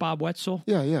think it was Bob Wetzel.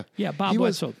 Yeah. Yeah, Bob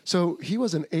Wetzel. So he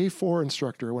was an A4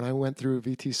 instructor when I went through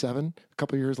VT7 a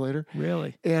couple years later.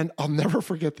 Really? And I'll never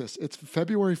forget this. It's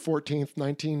February 14th,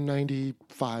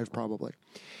 1995, probably.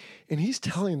 And he's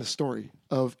telling the story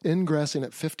of ingressing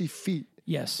at 50 feet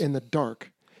in the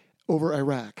dark over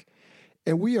Iraq.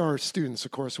 And we are students,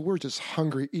 of course. We're just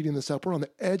hungry, eating this up. We're on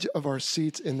the edge of our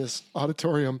seats in this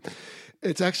auditorium.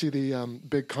 It's actually the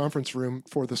big conference room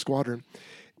for the squadron.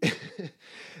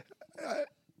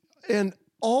 And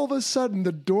all of a sudden,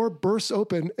 the door bursts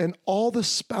open, and all the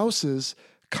spouses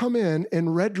come in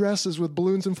red dresses with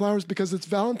balloons and flowers because it's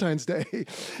Valentine's Day.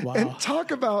 Wow. And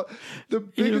talk about the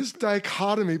biggest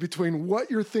dichotomy between what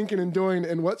you're thinking and doing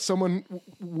and what someone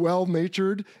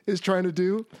well-natured is trying to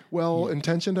do,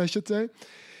 well-intentioned, I should say.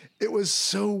 It was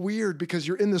so weird because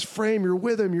you're in this frame, you're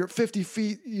with him, you're at 50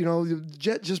 feet, the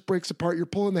jet just breaks apart, you're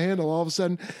pulling the handle, all of a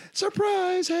sudden,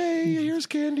 surprise, hey, here's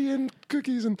candy and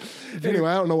cookies. And anyway,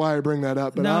 I don't know why I bring that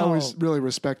up, but I always really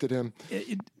respected him.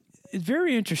 It's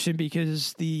very interesting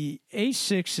because the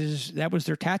A6s, that was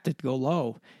their tactic to go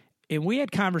low. And we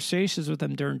had conversations with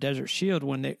them during Desert Shield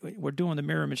when they were doing the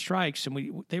Merriman strikes,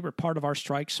 and they were part of our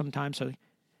strikes sometimes. So,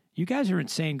 you guys are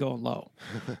insane going low.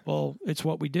 Well, it's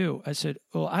what we do. I said,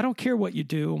 well, I don't care what you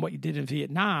do and what you did in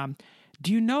Vietnam.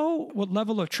 Do you know what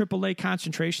level of AAA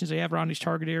concentrations they have around these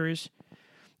target areas?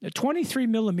 The 23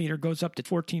 millimeter goes up to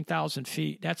 14,000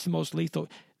 feet. That's the most lethal.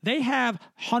 They have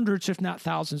hundreds, if not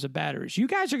thousands, of batteries. You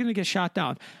guys are going to get shot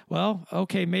down. Well,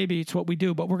 okay, maybe it's what we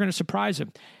do, but we're going to surprise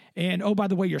them. And, oh, by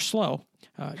the way, you're slow.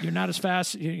 You're not as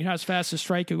fast. You're not as fast as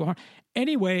strike.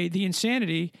 Anyway, the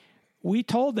insanity, we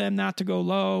told them not to go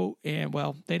low, and,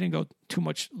 well, they didn't go too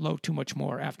much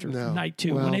more after night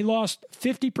 2. Well, when they lost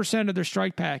 50% of their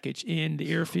strike package in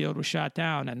the airfield was shot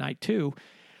down at night 2,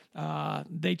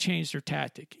 they changed their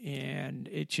tactic. And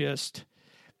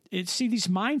see, these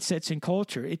mindsets in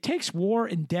culture, it takes war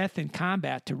and death and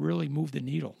combat to really move the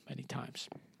needle many times.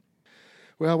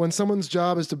 Well, when someone's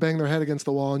job is to bang their head against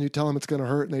the wall and you tell them it's going to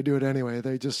hurt and they do it anyway,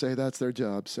 they just say that's their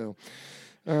job. So,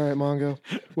 all right, Mongo.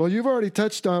 Well, you've already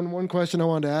touched on one question I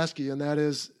wanted to ask you, and that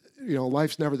is,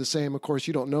 life's never the same. Of course,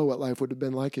 you don't know what life would have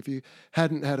been like if you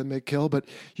hadn't had a MiG kill, but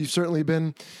you've certainly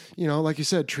been, like you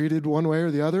said, treated one way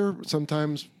or the other,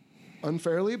 sometimes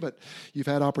unfairly, but you've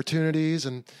had opportunities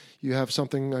and you have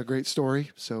a great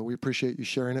story. So we appreciate you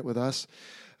sharing it with us.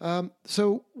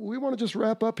 So we want to just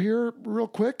wrap up here real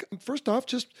quick. First off,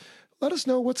 just let us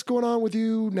know what's going on with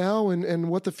you now and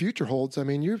what the future holds. I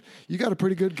mean, you got a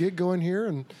pretty good gig going here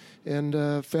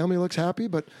and family looks happy,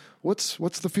 but what's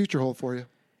the future hold for you?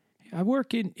 I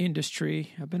work in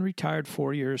industry. I've been retired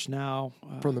 4 years now.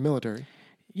 From the military?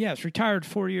 Yes, retired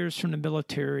 4 years from the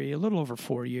military, a little over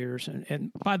 4 years.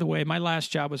 And by the way, my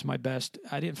last job was my best.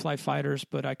 I didn't fly fighters,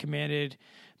 but I commanded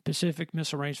Pacific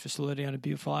Missile Range Facility on a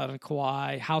beautiful island of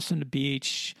Kauai, house on the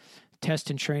beach, test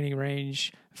and training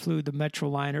range, flew the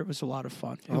Metroliner. It was a lot of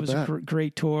fun. It was a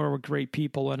great tour with great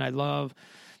people, and I love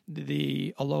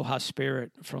the aloha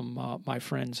spirit from my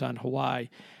friends on Hawaii.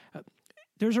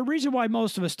 There's a reason why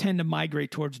most of us tend to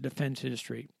migrate towards the defense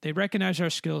industry. They recognize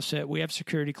our skill set, we have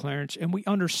security clearance, and we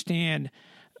understand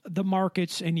the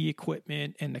markets and the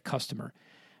equipment and the customer.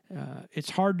 It's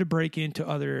hard to break into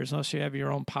other areas unless you have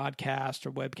your own podcast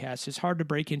or webcast. It's hard to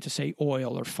break into, say,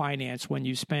 oil or finance when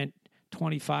you spent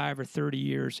 25 or 30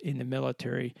 years in the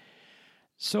military.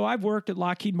 So I've worked at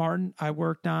Lockheed Martin. I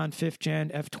worked on 5th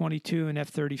Gen, F-22, and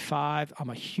F-35.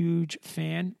 I'm a huge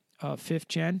fan of 5th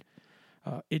Gen.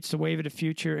 It's the wave of the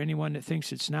future. Anyone that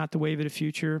thinks it's not the wave of the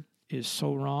future is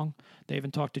so wrong. They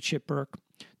haven't talked to Chip Burke.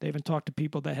 They haven't talked to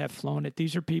people that have flown it.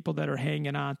 These are people that are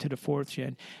hanging on to the 4th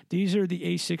Gen. These are the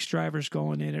A6 drivers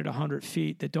going in at 100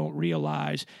 feet that don't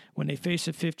realize when they face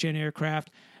a 5th Gen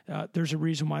aircraft, there's a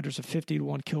reason why there's a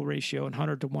 50-to-1 kill ratio and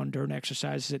 100-to-1 during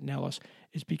exercises at Nellis.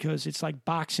 It's because it's like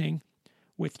boxing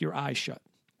with your eyes shut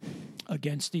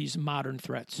against these modern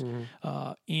threats.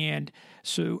 Mm-hmm. And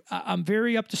so I'm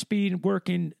very up to speed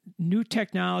working new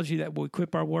technology that will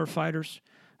equip our warfighters,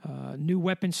 new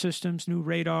weapon systems, new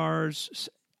radars,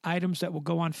 items that will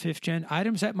go on 5th Gen,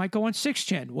 items that might go on 6th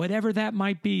Gen, whatever that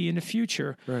might be in the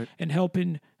future, right. And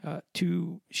helping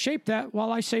to shape that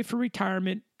while I save for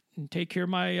retirement and take care of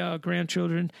my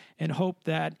grandchildren and hope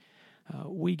that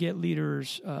we get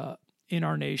leaders in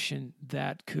our nation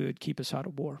that could keep us out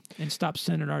of war and stop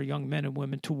sending our young men and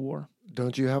women to war.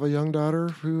 Don't you have a young daughter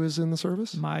who is in the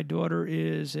service? My daughter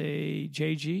is a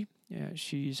JG. Yeah,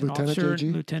 she's an Lieutenant officer,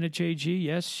 JG? Lieutenant JG.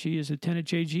 Yes, she is Lieutenant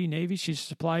JG Navy. She's a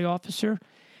supply officer,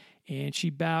 and she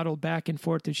battled back and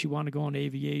forth if she wanted to go into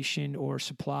aviation or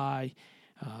supply.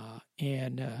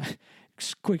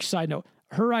 Quick side note,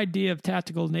 her idea of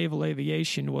tactical naval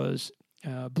aviation was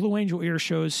Blue Angel air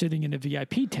shows sitting in a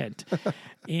VIP tent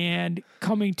and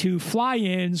coming to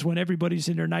fly-ins when everybody's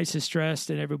in their nicest dress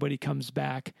and everybody comes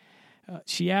back.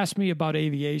 She asked me about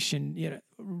aviation,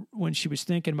 when she was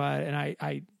thinking about it, and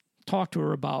I talked to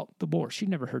her about the war. She'd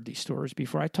never heard these stories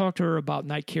before. I talked to her about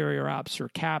night carrier ops or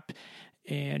CAP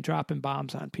and dropping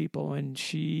bombs on people, and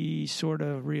she sort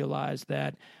of realized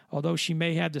that although she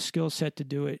may have the skill set to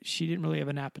do it, she didn't really have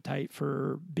an appetite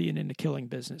for being in the killing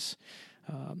business.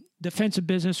 Defensive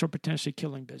business or potentially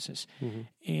killing business.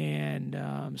 Mm-hmm.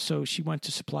 And so she went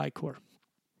to Supply Corps.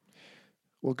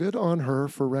 Well, good on her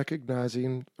for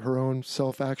recognizing her own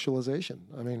self-actualization.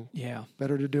 I mean, yeah,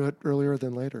 better to do it earlier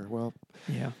than later. Well,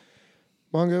 yeah.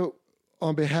 Mongo,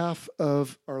 on behalf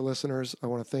of our listeners, I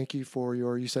want to thank you for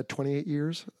you said 28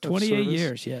 years of 28 service.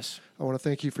 years, yes. I want to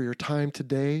thank you for your time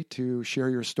today to share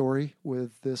your story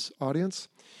with this audience.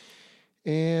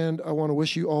 And I want to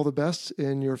wish you all the best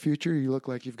in your future. You look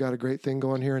like you've got a great thing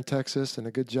going here in Texas and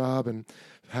a good job and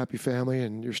happy family,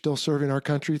 and you're still serving our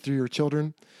country through your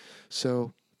children.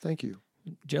 So thank you.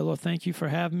 Jello, thank you for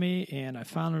having me. And I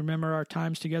finally remember our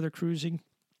times together cruising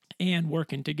and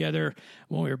working together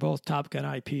when we were both Top Gun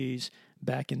IPs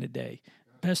back in the day.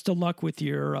 Best of luck with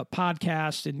your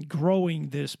podcast and growing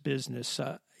this business.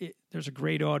 There's a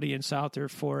great audience out there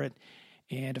for it.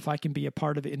 And if I can be a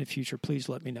part of it in the future, please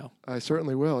let me know. I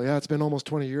certainly will. Yeah, it's been almost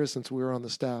 20 years since we were on the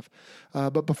staff.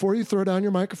 But before you throw down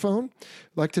your microphone,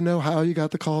 I'd like to know how you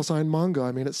got the call sign Mongo.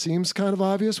 I mean, it seems kind of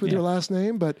obvious with your last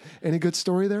name, but any good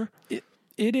story there?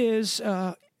 It is.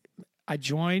 I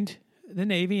joined the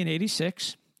Navy in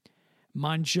 86.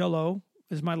 Mangello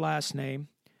is my last name.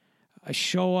 I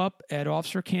show up at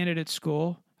officer candidate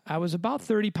school. I was about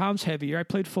 30 pounds heavier. I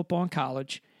played football in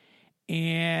college.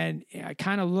 And I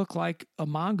kind of look like a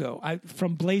Mongo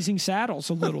from Blazing Saddles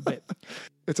a little bit.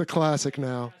 It's a classic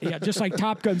now. Yeah, just like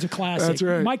Top Gun's a classic. That's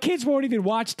right. My kids won't even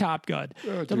watch Top Gun.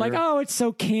 They're like, oh, it's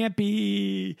so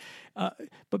campy.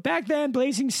 But back then,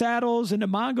 Blazing Saddles and the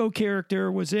Mongo character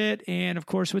was it. And, of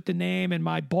course, with the name and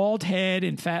my bald head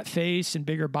and fat face and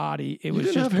bigger body, it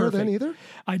was just perfect. You didn't have hair then either?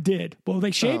 I did. Well,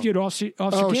 they shaved you at Officer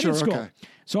Candidate School. Okay.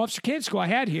 So Officer Candidate School I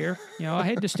had here. I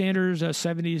had the standards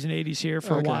 70s and 80s here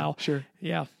for a while. Sure.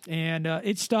 Yeah. And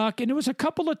it stuck. And there was a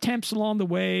couple attempts along the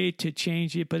way to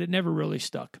change it, but it never really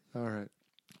stuck. All right.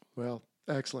 Well,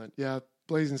 excellent. Yeah,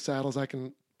 Blazing Saddles, I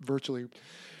can virtually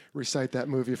recite that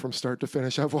movie from start to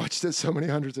finish. I've watched it so many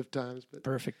hundreds of times. But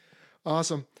perfect.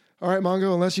 Awesome. All right,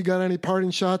 Mongo, unless you got any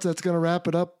parting shots, that's going to wrap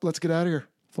it up. Let's get out of here.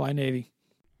 Fly Navy.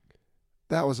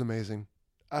 That was amazing.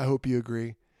 I hope you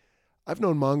agree. I've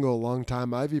known Mongo a long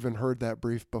time. I've even heard that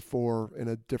brief before in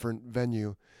a different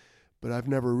venue, but I've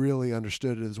never really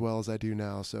understood it as well as I do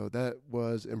now. So that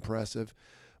was impressive.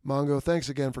 Mongo, thanks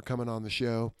again for coming on the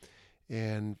show.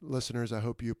 And listeners, I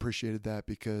hope you appreciated that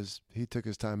because he took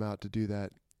his time out to do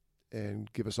that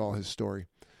and give us all his story.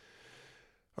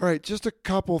 All right, just a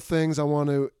couple things I want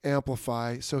to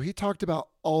amplify. So he talked about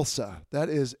ALSA. That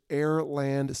is Air,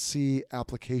 Land, Sea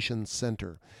Application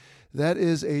Center. That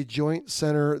is a joint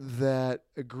center that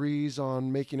agrees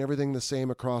on making everything the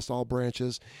same across all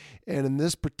branches. And in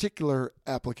this particular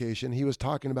application, he was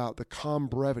talking about the comm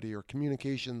brevity or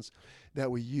communications that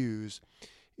we use.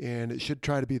 And it should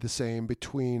try to be the same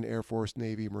between Air Force,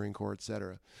 Navy, Marine Corps,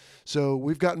 etc. So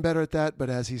we've gotten better at that, but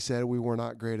as he said, we were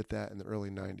not great at that in the early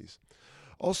 90s.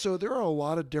 Also, there are a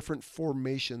lot of different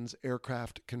formations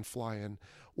aircraft can fly in.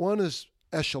 One is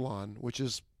echelon, which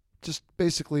is just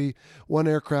basically one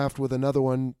aircraft with another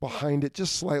one behind it,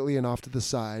 just slightly and off to the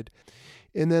side.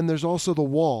 And then there's also the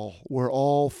wall, where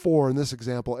all four, in this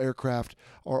example, aircraft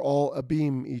are all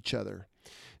abeam each other.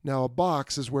 Now, a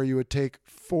box is where you would take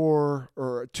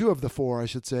two of the four,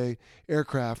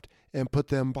 aircraft and put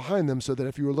them behind them so that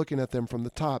if you were looking at them from the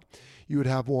top, you would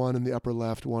have one in the upper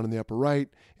left, one in the upper right,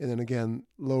 and then again,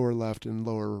 lower left and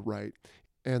lower right.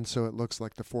 And so it looks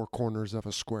like the four corners of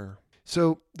a square.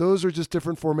 So those are just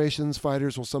different formations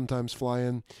fighters will sometimes fly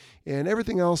in. And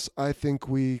everything else, I think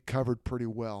we covered pretty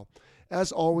well.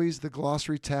 As always, the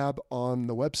glossary tab on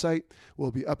the website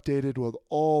will be updated with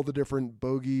all the different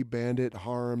bogey, bandit,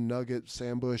 harm, nugget,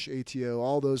 sambush, ATO,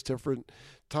 all those different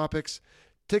topics.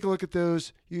 Take a look at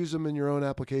those. Use them in your own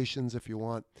applications if you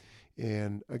want.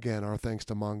 And again, our thanks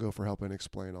to Mongo for helping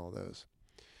explain all those.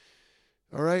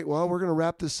 All right, well, we're going to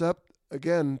wrap this up.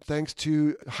 Again, thanks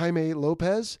to Jaime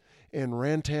Lopez and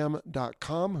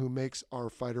Rantam.com, who makes our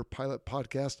Fighter Pilot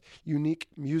podcast Unique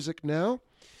Music Now.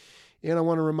 And I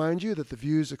want to remind you that the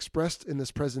views expressed in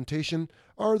this presentation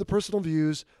are the personal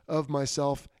views of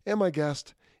myself and my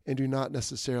guest and do not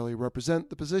necessarily represent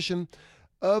the position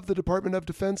of the Department of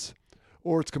Defense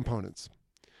or its components.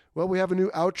 Well, we have a new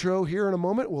outro here in a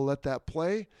moment. We'll let that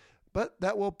play, but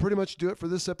that will pretty much do it for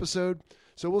this episode.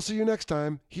 So we'll see you next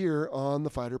time here on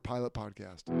the Fighter Pilot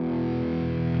Podcast.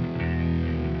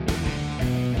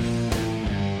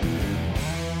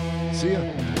 See ya.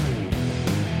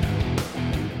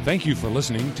 Thank you for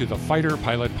listening to the Fighter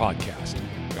Pilot Podcast.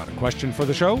 Got a question for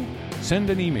the show?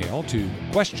 Send an email to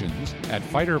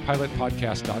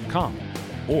questions@fighterpilotpodcast.com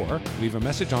or leave a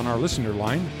message on our listener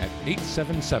line at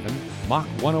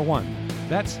 877-MACH-101.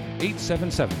 That's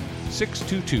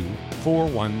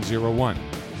 877-622-4101.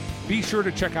 Be sure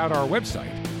to check out our website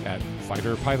at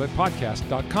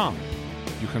fighterpilotpodcast.com.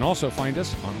 You can also find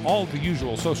us on all the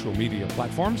usual social media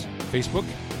platforms: Facebook,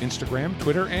 Instagram,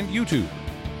 Twitter, and YouTube.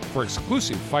 For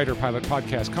exclusive Fighter Pilot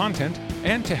Podcast content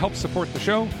and to help support the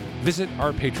show, visit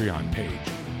our Patreon page.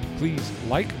 Please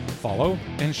like, follow,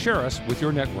 and share us with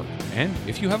your network. And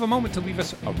if you have a moment to leave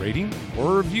us a rating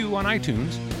or a review on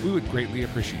iTunes, we would greatly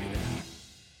appreciate it.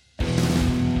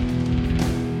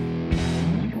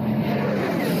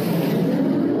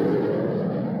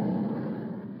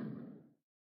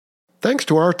 thanks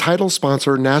to our title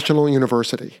sponsor, National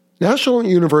University. National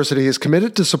University is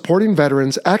committed to supporting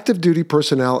veterans, active duty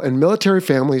personnel, and military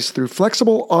families through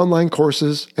flexible online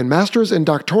courses and master's and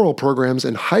doctoral programs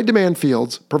in high-demand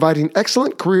fields, providing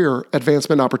excellent career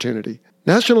advancement opportunity.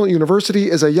 National University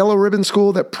is a yellow ribbon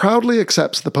school that proudly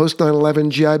accepts the post-9/11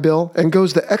 GI Bill and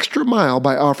goes the extra mile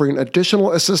by offering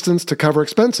additional assistance to cover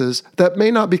expenses that may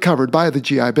not be covered by the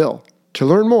GI Bill. To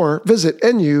learn more, visit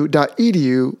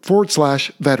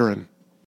nu.edu/veteran.